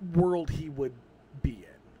world he would be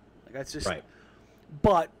in. Like, that's just right.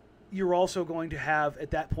 But you're also going to have,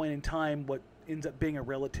 at that point in time, what ends up being a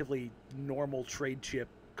relatively normal trade chip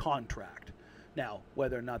contract. Now,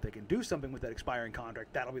 whether or not they can do something with that expiring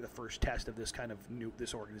contract, that'll be the first test of this kind of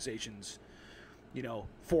this organization's,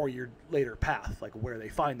 4 year later path, like where they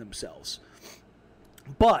find themselves.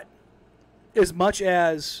 But as much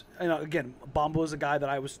as, again, Bamba was a guy that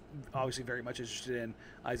I was obviously very much interested in.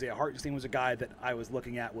 Isaiah Hartenstein was a guy that I was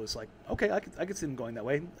looking at, was like, okay, I could see him going that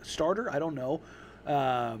way. Starter, I don't know.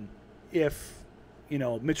 If,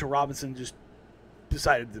 Mitchell Robinson just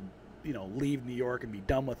decided to, leave New York and be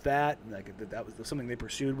done with that. Like, that was something they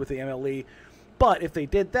pursued with the MLE. But if they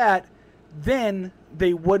did that, then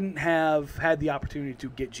they wouldn't have had the opportunity to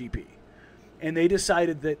get GP. And they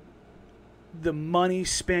decided that the money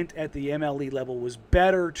spent at the MLE level was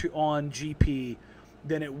better on GP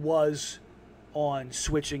than it was on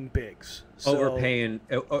switching bigs. So, overpaying,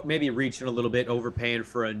 maybe reaching a little bit, overpaying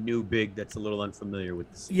for a new big that's a little unfamiliar with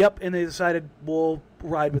the scene. Yep, and they decided we'll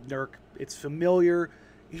ride with Nurk. It's familiar.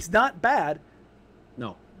 He's not bad.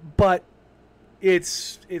 No. But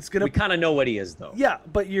it's gonna. We kind of know what he is, though. Yeah,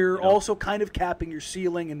 but you're also kind of capping your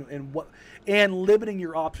ceiling and limiting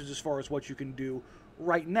your options as far as what you can do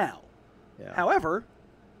right now. Yeah. However,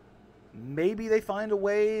 maybe they find a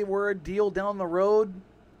way where a deal down the road,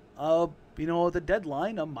 at the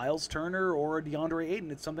deadline, a Miles Turner or a DeAndre Ayton,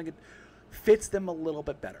 it's something that fits them a little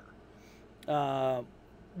bit better.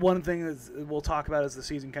 One thing that we'll talk about as the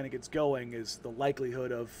season kind of gets going is the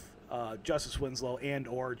likelihood of Justice Winslow and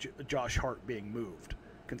or Josh Hart being moved,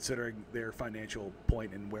 considering their financial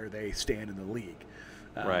point and where they stand in the league.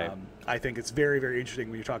 Right. I think it's very, very interesting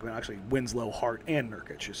when you're talking about actually Winslow, Hart, and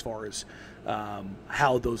Nurkic as far as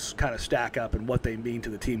how those kind of stack up and what they mean to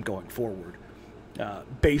the team going forward,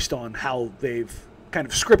 based on how they've kind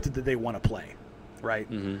of scripted that they want to play, right?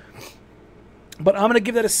 Mm-hmm. But I'm going to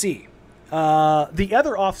give that a C. The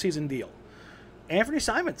other offseason deal, Anthony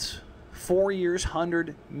Simons, 4 years,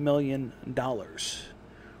 $100 million.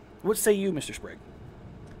 What say you, Mr. Sprague?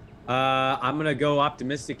 I'm gonna go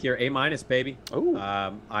optimistic here. A-, baby. Ooh.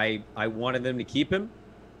 I wanted them to keep him.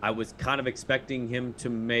 I was kind of expecting him to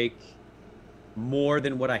make more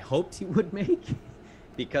than what I hoped he would make,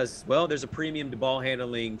 because, well, there's a premium to ball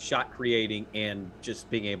handling, shot creating, and just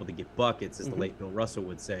being able to get buckets, as the late Bill Russell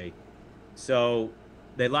would say. So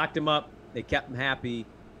they locked him up. They kept him happy.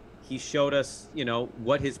 He showed us,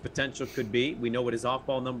 what his potential could be. We know what his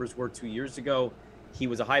off-ball numbers were 2 years ago. He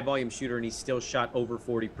was a high-volume shooter, and he still shot over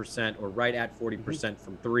 40% or right at 40%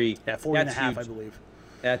 from three. Yeah, 40.5, I believe.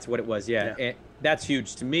 That's what it was, yeah. And that's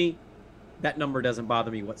huge to me. That number doesn't bother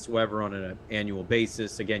me whatsoever on an annual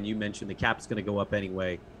basis. Again, you mentioned the cap's going to go up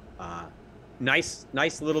anyway. Nice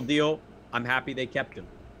little deal. I'm happy they kept him.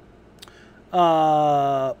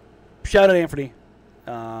 Shout out Anthony.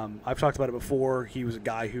 I've talked about it before. He was a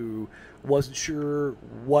guy who wasn't sure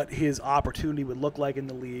what his opportunity would look like in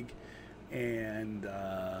the league. And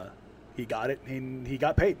he got it, and he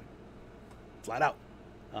got paid, flat out.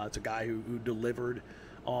 It's a guy who delivered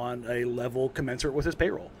on a level commensurate with his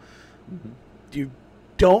payroll. Mm-hmm. You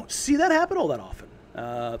don't see that happen all that often.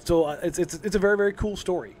 So it's a very, very cool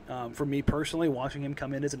story. For me personally, watching him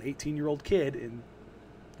come in as an 18-year-old kid and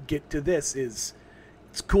get to this it's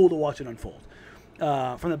cool to watch it unfold.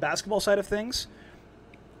 From the basketball side of things,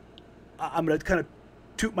 I'm going to kind of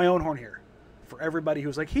toot my own horn here. For everybody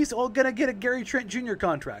who's like, he's all going to get a Gary Trent Jr.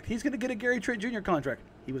 contract. He's going to get a Gary Trent Jr. contract.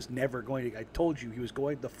 He was never going to. I told you he was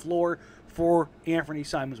going. The floor for Anthony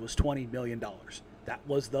Simons was $20 million. That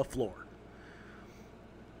was the floor.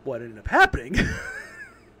 What ended up happening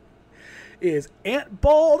is Ant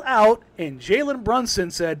balled out, and Jalen Brunson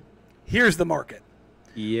said, here's the market.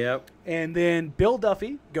 Yep. And then Bill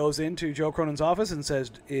Duffy goes into Joe Cronin's office and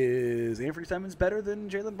says, is Anthony Simons better than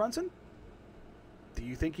Jalen Brunson? Do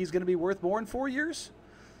you think he's going to be worth more in 4 years?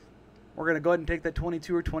 We're going to go ahead and take that $22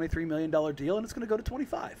 or $23 million deal, and it's going to go to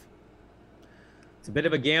 25. It's a bit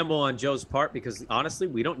of a gamble on Joe's part because, honestly,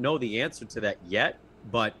 we don't know the answer to that yet.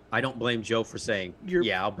 But I don't blame Joe for saying,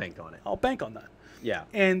 I'll bank on it. I'll bank on that. Yeah.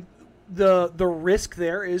 And the risk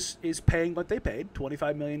there is paying what they paid,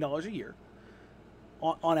 $25 million a year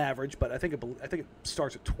on average. But I think it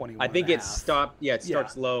starts at 21. I think it stopped. Yeah, it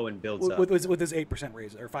starts low and builds up with his 8%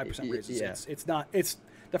 raise or 5% raises. Yeah. It's not. It's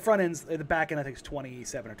the front end, the back end. I think it's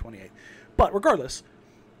 27 or 28. But regardless,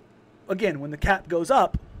 again, when the cap goes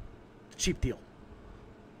up, it's a cheap deal.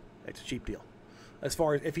 It's a cheap deal, as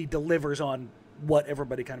far as if he delivers on what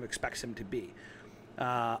everybody kind of expects him to be.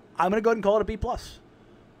 I'm going to go ahead and call it a B+.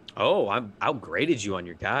 Oh, I outgraded you on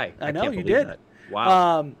your guy. I know can't you believe did. That.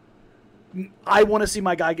 Wow. I want to see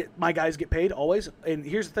my guys get paid always. And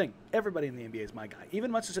here's the thing: everybody in the NBA is my guy.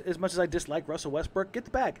 Even as much as I dislike Russell Westbrook, get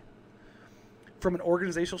the bag. From an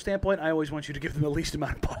organizational standpoint, I always want you to give them the least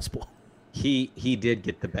amount possible. He did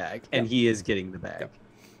get the bag, and he is getting the bag.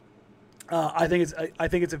 I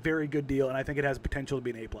think it's a very good deal, and I think it has potential to be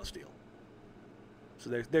an A+ deal. So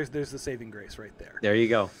there's the saving grace right there. There you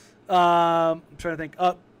go. I'm trying to think.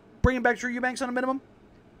 Bringing back Drew Eubanks on a minimum.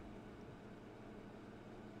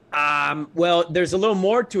 Well, there's a little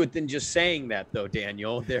more to it than just saying that, though,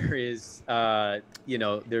 Daniel. There is,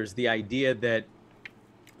 there's the idea that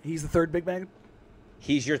he's the third big man.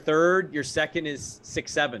 He's your third. Your second is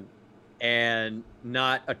 6'7", and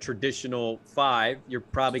not a traditional 5. You're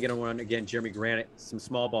probably going to run again Jeremy Grant, some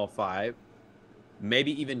small ball 5,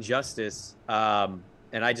 maybe even Justice.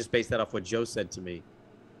 And I just based that off what Joe said to me.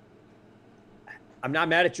 I'm not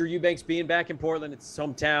mad at Drew Eubanks being back in Portland. It's his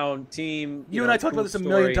hometown team. You and I talked about this a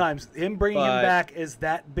million times. Him bringing him back is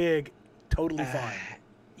that big, totally fine.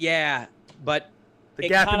 Yeah, but the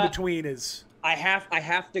gap in between is. I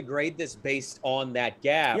have to grade this based on that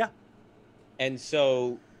gap. Yeah. And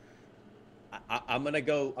so I'm gonna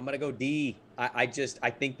go D. I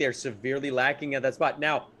think they're severely lacking at that spot.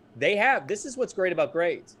 Now this is what's great about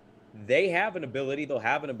grades. They'll have an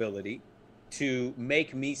ability to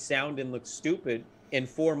make me sound and look stupid in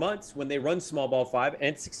 4 months when they run small ball 5 and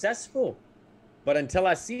it's successful. But until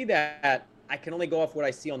I see that, I can only go off what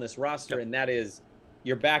I see on this roster. Yep. And that is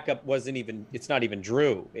your backup it's not even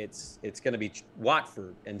Drew. It's going to be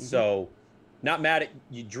Watford. And so not mad at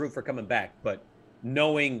you, Drew, for coming back, but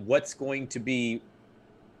knowing what is going to be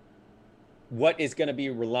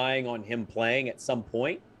relying on him playing at some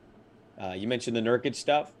point, You mentioned the Nurkic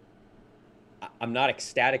stuff. I'm not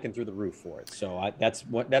ecstatic and through the roof for it. So that's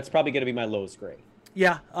probably going to be my lowest grade.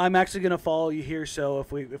 Yeah, I'm actually going to follow you here. So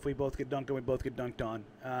if we both get dunked on, we both get dunked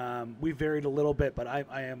on. We varied a little bit, but I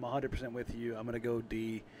am 100% with you. I'm going to go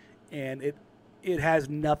D, and it has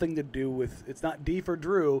nothing to do with. It's not D for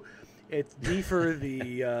Drew. It's D for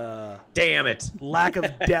the damn it lack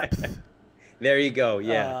of depth. There you go.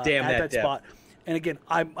 Yeah, damn that depth. Spot. And again,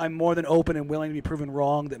 I'm more than open and willing to be proven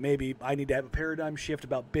wrong that maybe I need to have a paradigm shift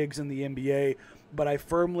about bigs in the NBA. But I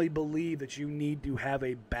firmly believe that you need to have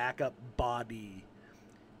a backup body,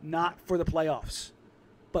 not for the playoffs,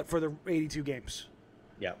 but for the 82 games.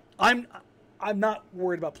 Yeah, I'm not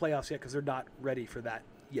worried about playoffs yet because they're not ready for that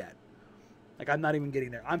yet. Like, I'm not even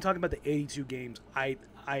getting there. I'm talking about the 82 games. I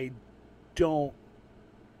don't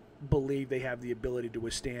believe they have the ability to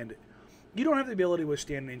withstand. You don't have the ability to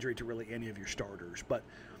withstand an injury to really any of your starters, but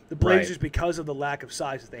the Blazers, because of the lack of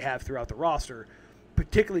size that they have throughout the roster,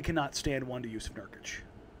 particularly cannot stand one to Jusuf Nurkic.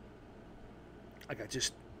 Like,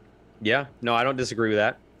 yeah, no, I don't disagree with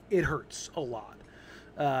that. It hurts a lot.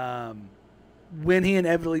 When he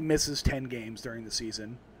inevitably misses 10 games during the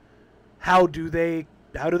season, how do they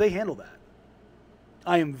handle that?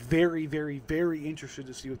 I am very, very, very interested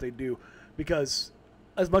to see what they do, because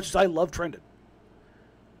as much as I love Trendon,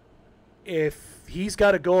 if he's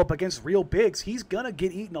got to go up against real bigs, he's going to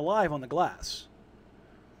get eaten alive on the glass.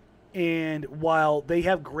 And while they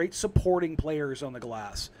have great supporting players on the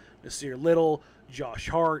glass, Nasir Little, Josh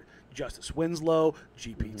Hart, Justice Winslow,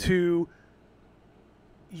 GP2,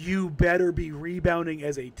 you better be rebounding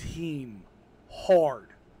as a team hard.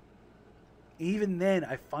 Even then,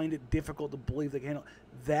 I find it difficult to believe they can handle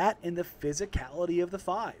that, and the physicality of the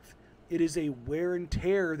five. It is a wear and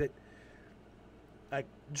tear that, like,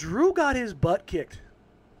 Drew got his butt kicked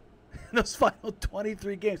in those final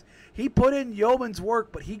 23 games. He put in yeoman's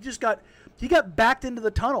work, but he got backed into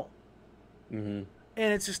the tunnel. Mm-hmm.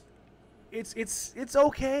 And it's just, it's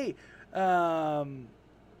okay. I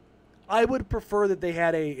would prefer that they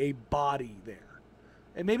had a body there.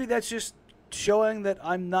 And maybe that's just showing that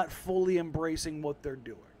I'm not fully embracing what they're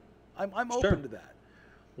doing. I'm open to that.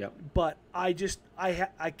 Yep. But I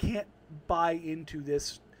can't buy into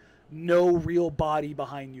this no real body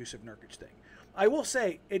behind Jusuf Nurkic thing. I will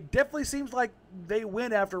say, it definitely seems like they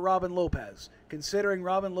win after Robin Lopez, considering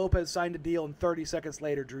Robin Lopez signed a deal and 30 seconds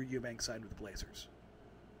later Drew Eubanks signed with the Blazers.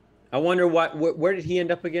 I wonder where did he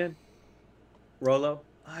end up again? Rolo?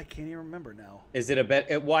 I can't even remember now. Is it a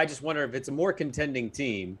bet? Well, I just wonder if it's a more contending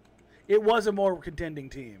team. It was a more contending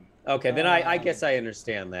team. Okay, then I guess I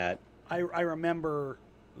understand that. I remember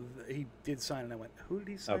he did sign, and I went, who did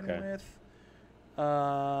he sign with?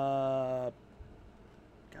 God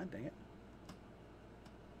dang it.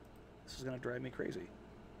 This is going to drive me crazy.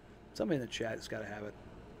 Somebody in the chat has got to have it.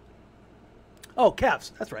 Oh,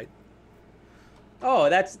 Cavs. That's right. Oh,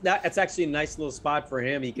 that's actually a nice little spot for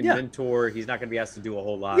him. He can mentor. He's not going to be asked to do a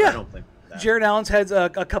whole lot. Yeah. I don't think that. Jared Allen's had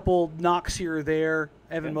a couple knocks here or there.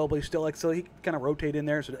 Evan Mobley still, so he can kind of rotate in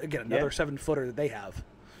there. So, again, another 7-footer that they have.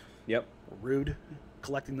 Yep. Rude,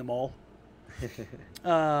 collecting them all.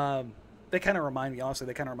 They kind of remind me, honestly, of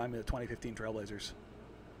the 2015 Trailblazers.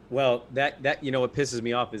 Well, that what pisses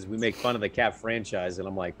me off is we make fun of the Cap franchise, and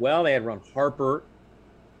I'm like, well, they had Ron Harper.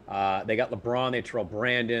 They got LeBron, they had Terrell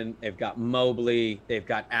Brandon, they've got Mobley, they've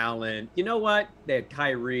got Allen. You know what? They had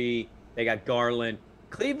Kyrie, they got Garland.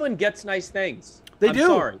 Cleveland gets nice things. I'm do.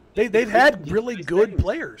 Sorry. They've had really nice good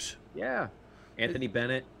players. Yeah. Anthony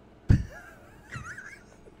Bennett.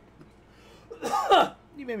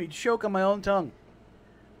 You made me choke on my own tongue.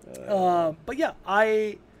 But yeah,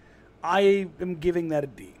 I am giving that a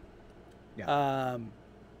D. Yeah.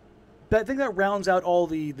 But I think that rounds out all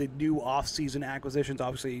the new off-season acquisitions.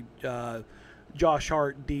 Obviously, Josh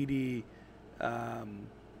Hart, Dede,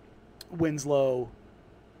 Winslow,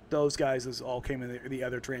 those guys all came in the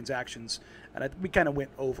other transactions. And we kind of went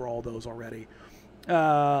over all those already.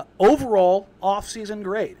 Overall, off-season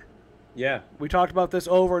grade. Yeah. We talked about this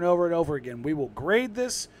over and over and over again. We will grade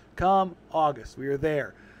this come August. We are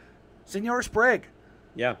there. Senor Sprague.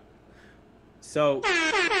 Yeah. So, to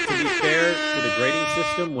be fair to the grading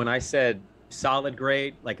system, when I said solid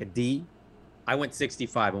grade, like a D, I went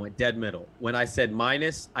 65. I went dead middle. When I said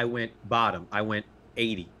minus, I went bottom. I went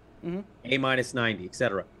 80. Mm-hmm. A minus 90,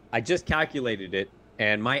 etc. I just calculated it,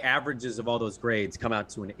 and my averages of all those grades come out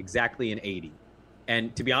to exactly an 80.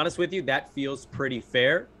 And to be honest with you, that feels pretty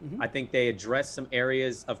fair. Mm-hmm. I think they addressed some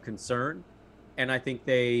areas of concern, and I think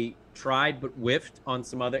they tried but whiffed on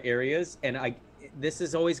some other areas. And this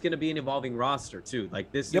is always going to be an evolving roster too.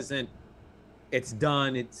 Like this isn't, it's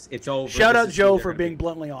done. It's over. Shout out Joe for being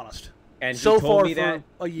bluntly honest. And so he told far me for that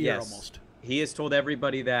a year yes, almost. he has told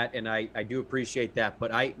everybody that, and I do appreciate that.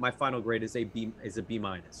 But my final grade is a B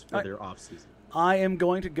minus for their off season. I am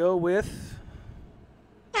going to go with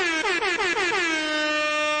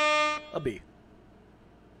a B.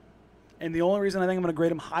 And the only reason I think I'm going to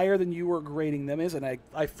grade them higher than you were grading them is, and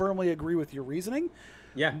I firmly agree with your reasoning.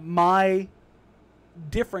 Yeah. My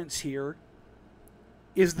difference here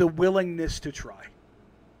is the willingness to try.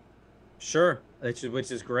 Sure, which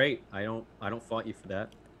is great. I don't fault you for that.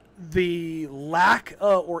 The lack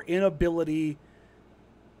or inability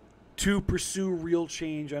to pursue real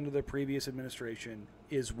change under the previous administration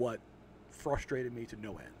is what frustrated me to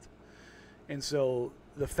no end. And so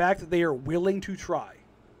the fact that they are willing to try.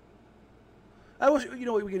 You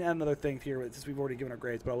know what, we can add another thing here since we've already given our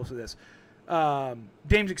grades, but I will say this.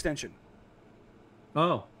 Dame's extension.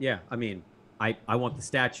 Oh, yeah. I mean, I want the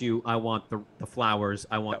statue. I want the flowers.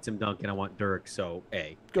 I want Tim Duncan. I want Dirk. So,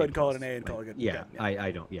 A. Go ahead and call it an A and call it good. Yeah, okay,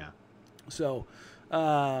 I don't. Yeah. So,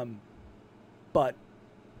 but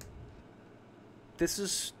this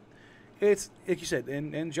is, it's like you said,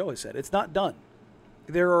 and Joe has said, it's not done.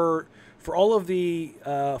 There are, for all of the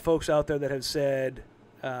folks out there that have said,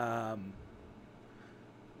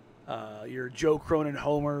 your Joe Cronin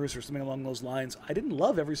homers or something along those lines, I didn't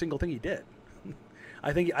love every single thing he did.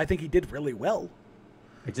 I think he did really well.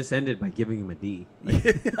 I just ended by giving him a D.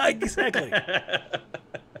 Exactly.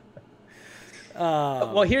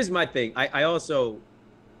 Well, here's my thing. I'm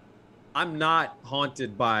not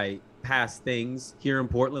haunted by past things here in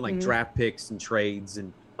Portland, like draft picks and trades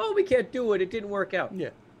and, we can't do it. It didn't work out. Yeah.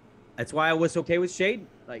 That's why I was okay with Shade.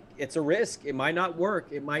 Like, it's a risk. It might not work.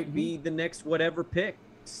 It might be the next whatever pick.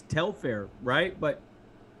 It's Telfair, right? But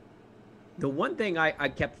the one thing I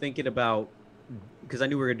kept thinking about, because I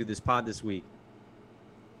knew we were going to do this pod this week,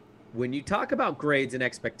 when you talk about grades and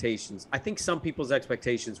expectations, I think some people's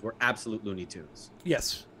expectations were absolute Looney Tunes.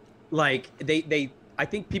 Yes. Like, I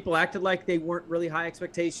think people acted like they weren't really high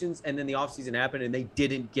expectations, and then the offseason happened, and they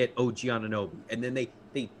didn't get OG Anunoby, and then they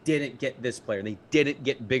didn't get this player, and they didn't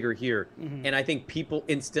get bigger here. And I think people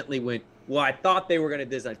instantly went, well, I thought they were going to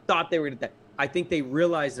do this, I thought they were going to do that. I think they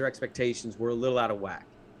realized their expectations were a little out of whack.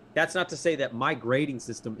 That's not to say that my grading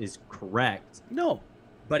system is correct. No.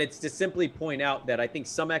 But it's to simply point out that I think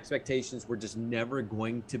some expectations were just never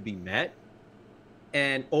going to be met.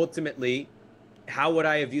 And ultimately, how would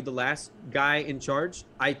I have viewed the last guy in charge?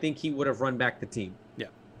 I think he would have run back the team. Yeah.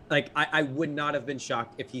 Like, I would not have been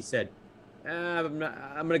shocked if he said, I'm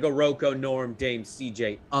going to go Rocco, Norm, Dame,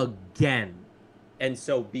 CJ again. And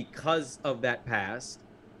so because of that past,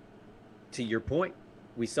 to your point,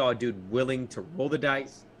 we saw a dude willing to roll the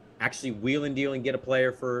dice, actually wheel and deal and get a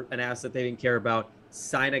player for an asset they didn't care about,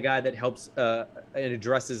 sign a guy that helps and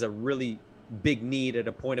addresses a really big need at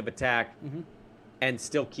a point of attack, and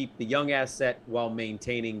still keep the young asset while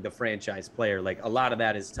maintaining the franchise player. Like, a lot of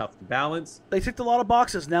that is tough to balance. They ticked a lot of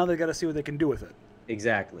boxes. Now they got to see what they can do with it.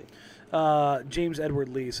 Exactly. James Edward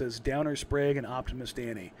Lee says Downer Sprague and Optimus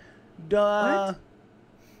Danny. Duh.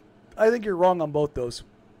 I think you're wrong on both those.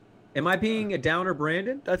 Am I being a downer,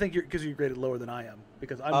 Brandon? I think you're, because you're graded lower than I am,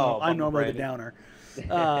 because I'm normally the downer.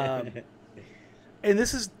 And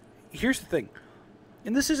here's the thing,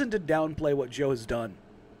 and this isn't to downplay what Joe has done.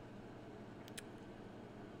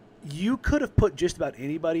 You could have put just about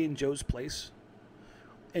anybody in Joe's place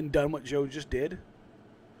and done what Joe just did.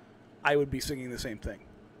 I would be singing the same thing.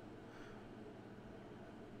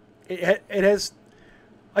 It has.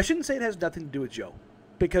 I shouldn't say it has nothing to do with Joe,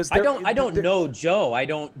 because I don't know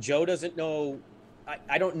Joe. Joe doesn't know.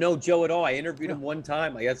 I don't know Joe at all. I interviewed him one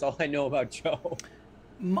time. Like, that's all I know about Joe.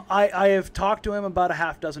 I have talked to him about a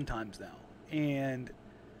half dozen times now, and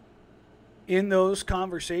in those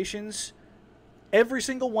conversations, every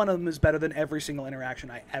single one of them is better than every single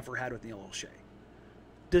interaction I ever had with Neil O'Shea.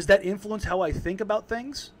 Does that influence how I think about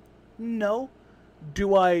things? No.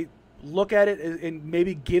 Do I look at it and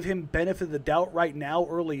maybe give him benefit of the doubt right now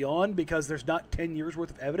early on because there's not 10 years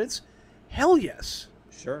worth of evidence? Hell yes.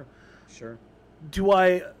 Sure.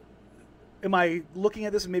 Am I looking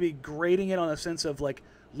at this and maybe grading it on a sense of, like,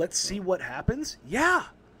 let's see what happens? Yeah.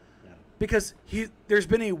 Because there's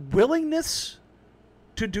been a willingness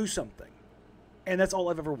to do something, and that's all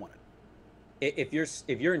I've ever wanted. If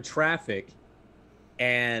you're in traffic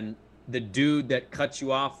and the dude that cuts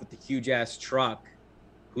you off with the huge ass truck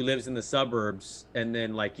who lives in the suburbs, and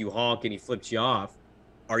then, like, you honk and he flips you off,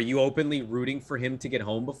 are you openly rooting for him to get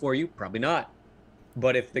home before you? Probably not.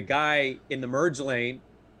 But if the guy in the merge lane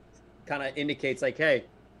kind of indicates, like, hey,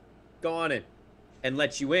 go on in, and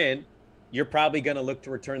lets you in, you're probably going to look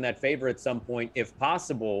to return that favor at some point, if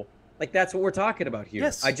possible. Like, that's what we're talking about here.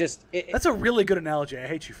 Yes. That's a really good analogy. I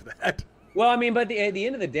hate you for that. Well, I mean, but at the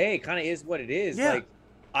end of the day, it kind of is what it is. Yeah.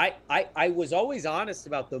 Like, I was always honest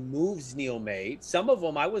about the moves Neil made. Some of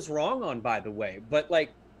them I was wrong on, by the way. But,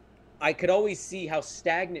 like, I could always see how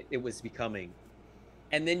stagnant it was becoming.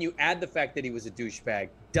 And then you add the fact that he was a douchebag.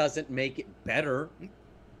 Doesn't make it better.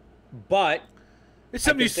 But it's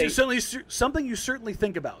something you certainly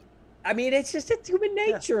think about. I mean, it's just it's human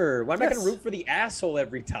nature. Yeah. Why am I going to root for the asshole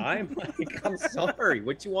every time? Like, I'm sorry.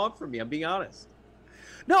 What you want from me? I'm being honest.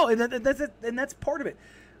 No, and that's part of it.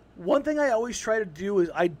 One thing I always try to do is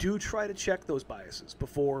I do try to check those biases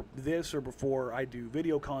before this or before I do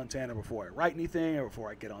video content or before I write anything or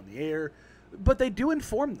before I get on the air. But they do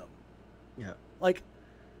inform them. Yeah. Like,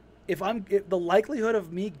 if the likelihood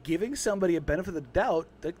of me giving somebody a benefit of the doubt,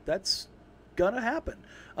 that's gonna happen.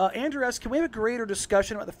 Andrew asks, can we have a greater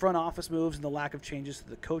discussion about the front office moves and the lack of changes to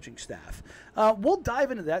the coaching staff? We'll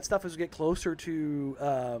dive into that stuff as we get closer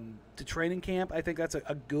to training camp. I think that's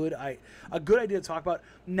a good idea to talk about.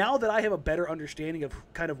 Now that I have a better understanding of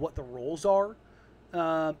kind of what the roles are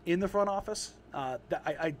in the front office,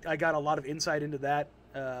 I got a lot of insight into that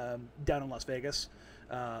down in Las Vegas.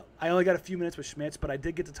 I only got a few minutes with Schmitz, but I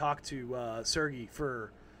did get to talk to Sergey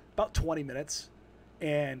for about 20 minutes,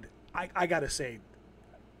 and I got to say,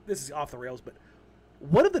 this is off the rails, but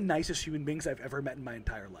one of the nicest human beings I've ever met in my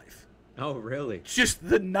entire life. Oh, really? Just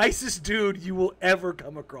the nicest dude you will ever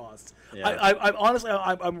come across. Yeah. I'm honestly,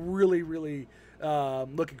 I'm really, really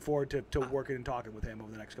looking forward to working and talking with him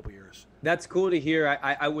over the next couple of years. That's cool to hear.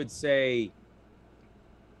 I would say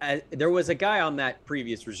there was a guy on that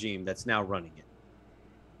previous regime that's now running it.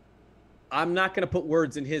 I'm not going to put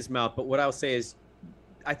words in his mouth, but what I'll say is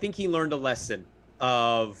I think he learned a lesson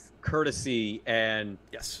of courtesy and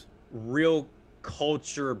real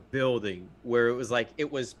culture building, where it was like it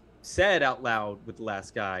was said out loud with the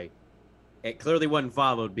last guy. It clearly wasn't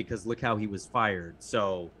followed because look how he was fired.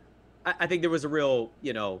 So I think there was a real,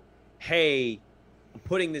 hey, I'm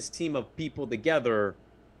putting this team of people together.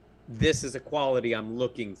 This is a quality I'm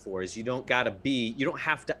looking for. Is you don't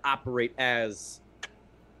have to operate as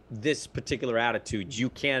this particular attitude.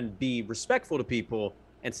 You can be respectful to people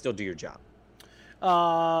and still do your job.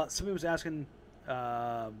 Somebody was asking,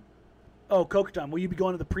 Kokoton, will you be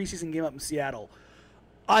going to the preseason game up in Seattle?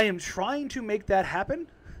 I am trying to make that happen.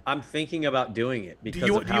 I'm thinking about doing it because do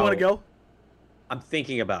you want to go? I'm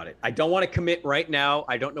thinking about it. I don't want to commit right now.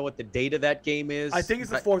 I don't know what the date of that game is. I think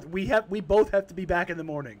it's the 4th. We both have to be back in the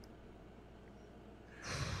morning.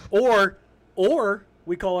 Or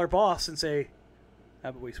we call our boss and say, how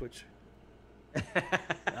about we switch?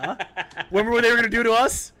 Remember what they were going to do to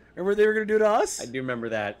us? Remember what they were going to do to us? I do remember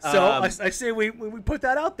that. So I say we put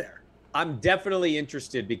that out there. I'm definitely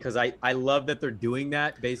interested because I love that they're doing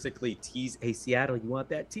that. Basically, tease, hey, Seattle, you want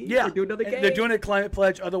that team? Yeah. We're doing another game. They're doing a Climate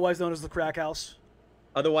Pledge, otherwise known as the Crack House.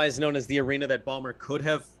 Otherwise known as the arena that Ballmer could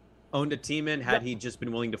have owned a team in had he just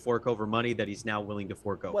been willing to fork over money that he's now willing to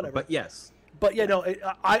fork over. Whatever. But yes. But, yeah, no,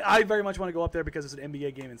 I very much want to go up there because it's an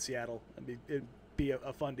NBA game in Seattle. It'd be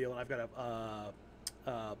a fun deal, and I've got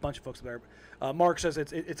a bunch of folks there. Mark says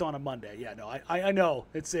it's on a Monday. Yeah, no, I know.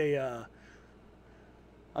 It's a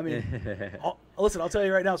listen, I'll tell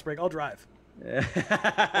you right now, Spring, I'll drive.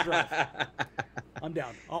 I'm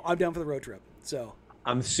down. I'm down for the road trip. So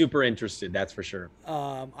I'm super interested, that's for sure.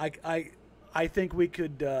 I think we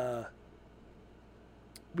could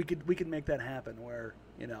make that happen where,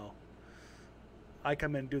 I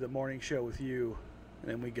come in and do the morning show with you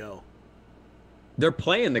and then we go. They're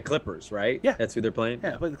playing the Clippers, right? Yeah. That's who they're playing?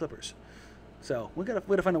 Yeah, playing the Clippers. So we gotta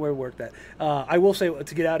find a way to work that. I will say,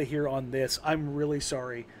 to get out of here on this, I'm really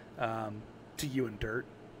sorry to you and Dirt,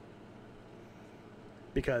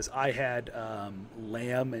 because I had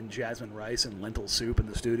lamb and jasmine rice and lentil soup in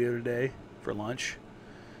the studio today for lunch.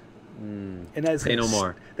 And that is Say no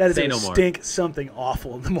more. That is Say gonna no more. stink something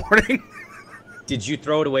awful in the morning. Did you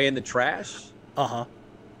throw it away in the trash? Uh-huh.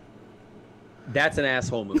 That's an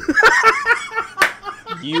asshole move.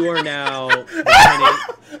 You are now the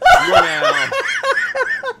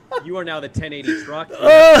 1080, you are now the 1080 truck. You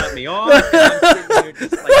cut me off. And I'm sitting here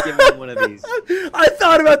just like giving you one of these. I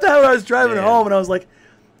thought about that when I was driving home, and I was like,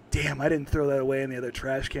 "Damn, I didn't throw that away in the other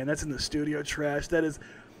trash can. That's in the studio trash.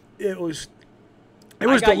 It was I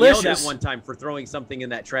got delicious." yelled at one time for throwing something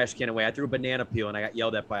in that trash can away. I threw a banana peel, and I got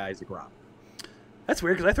yelled at by Isaac Robb. That's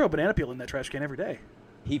weird because I throw a banana peel in that trash can every day.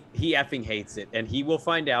 He effing hates it, and he will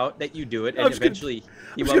find out that you do it, and eventually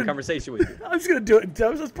he will have a conversation with you. I'm just gonna do it.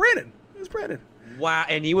 It was Brandon. It was Brandon. Wow,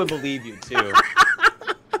 and he would believe you too.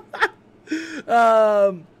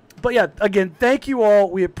 But yeah, again, thank you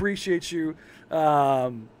all. We appreciate you.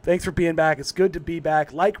 Thanks for being back. It's good to be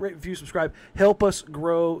back. Like, rate, review, subscribe. Help us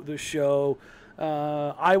grow the show.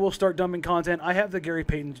 I will start dumping content. I have the Gary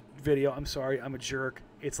Payton video. I'm sorry, I'm a jerk.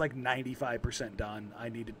 It's like 95% done. I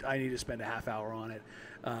need to spend a half hour on it.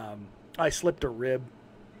 I slipped a rib,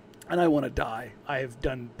 and I want to die. I have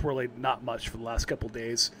done really not much for the last couple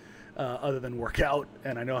days, other than work out.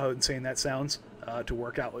 And I know how insane that sounds to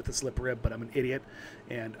work out with a slip rib, but I'm an idiot,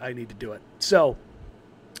 and I need to do it. So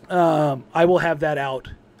I will have that out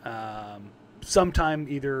sometime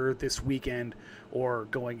either this weekend or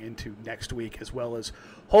going into next week, as well as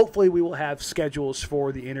hopefully we will have schedules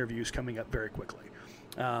for the interviews coming up very quickly.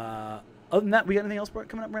 Other than that, we got anything else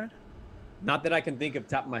coming up, Brandon? Not that I can think of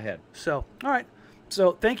top of my head. So, all right.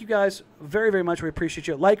 So thank you guys very, very much. We appreciate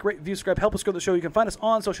you. Like, rate, review, subscribe. Help us grow the show. You can find us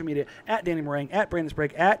on social media at Danny Meringue, at Brandon's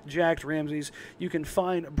Break, at Jacked Ramses. You can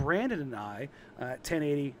find Brandon and I at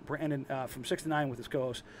 1080, Brandon from 6 to 9 with his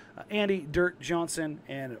co-host, Andy, Dirt Johnson,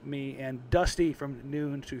 and me, and Dusty from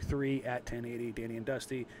noon to 3 at 1080. Danny and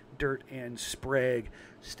Dusty, Dirt and Sprague.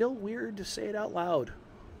 Still weird to say it out loud.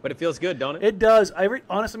 But it feels good, don't it? It does.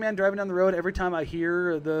 Honestly, man, driving down the road, every time I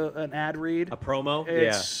hear an ad read, a promo,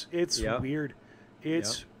 it's yep. weird.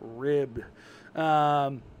 It's ribbed.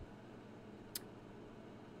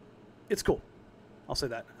 It's cool. I'll say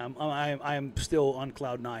that. I am still on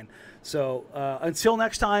cloud 9. So until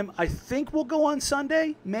next time, I think we'll go on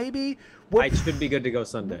Sunday. Maybe. It should be good to go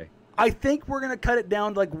Sunday. I think we're gonna cut it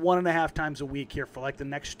down to like 1.5 times a week here for like the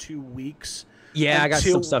next 2 weeks. Yeah, I got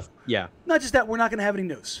some stuff. Yeah. Not just that, we're not gonna have any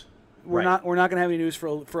news. We're not gonna have any news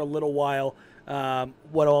for a little while.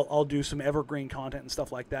 What I'll do some evergreen content and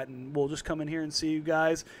stuff like that, and we'll just come in here and see you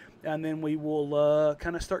guys, and then we will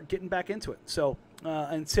kind of start getting back into it. So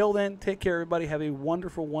until then, take care, everybody. Have a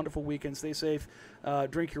wonderful, wonderful weekend. Stay safe.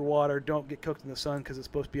 Drink your water. Don't get cooked in the sun because it's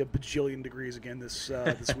supposed to be a bajillion degrees again this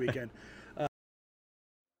weekend.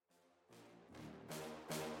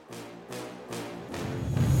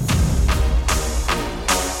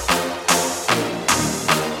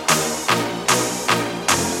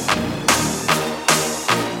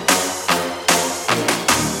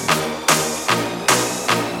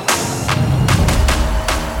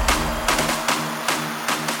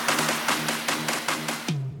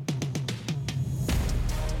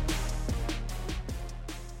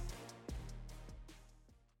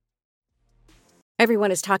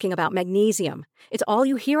 Everyone is talking about magnesium. It's all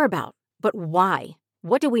you hear about. But why?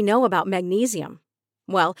 What do we know about magnesium?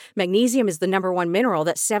 Well, magnesium is the #1 mineral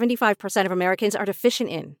that 75% of Americans are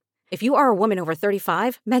deficient in. If you are a woman over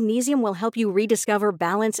 35, magnesium will help you rediscover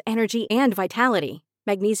balance, energy, and vitality.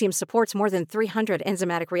 Magnesium supports more than 300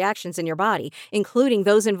 enzymatic reactions in your body, including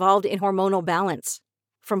those involved in hormonal balance.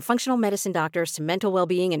 From functional medicine doctors to mental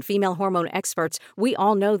well-being and female hormone experts, we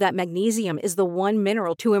all know that magnesium is the one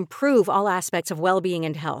mineral to improve all aspects of well-being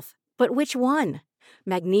and health. But which one?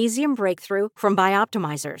 Magnesium Breakthrough from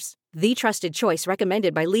Bioptimizers, the trusted choice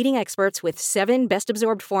recommended by leading experts with 7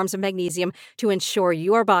 best-absorbed forms of magnesium to ensure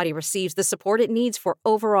your body receives the support it needs for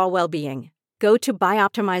overall well-being. Go to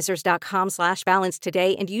bioptimizers.com/balance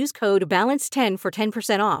today and use code BALANCE10 for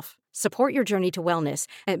 10% off. Support your journey to wellness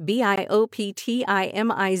at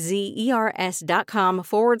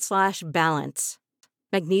bioptimizers.com/balance.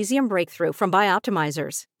 Magnesium Breakthrough from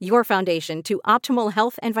Bioptimizers, your foundation to optimal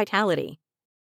health and vitality.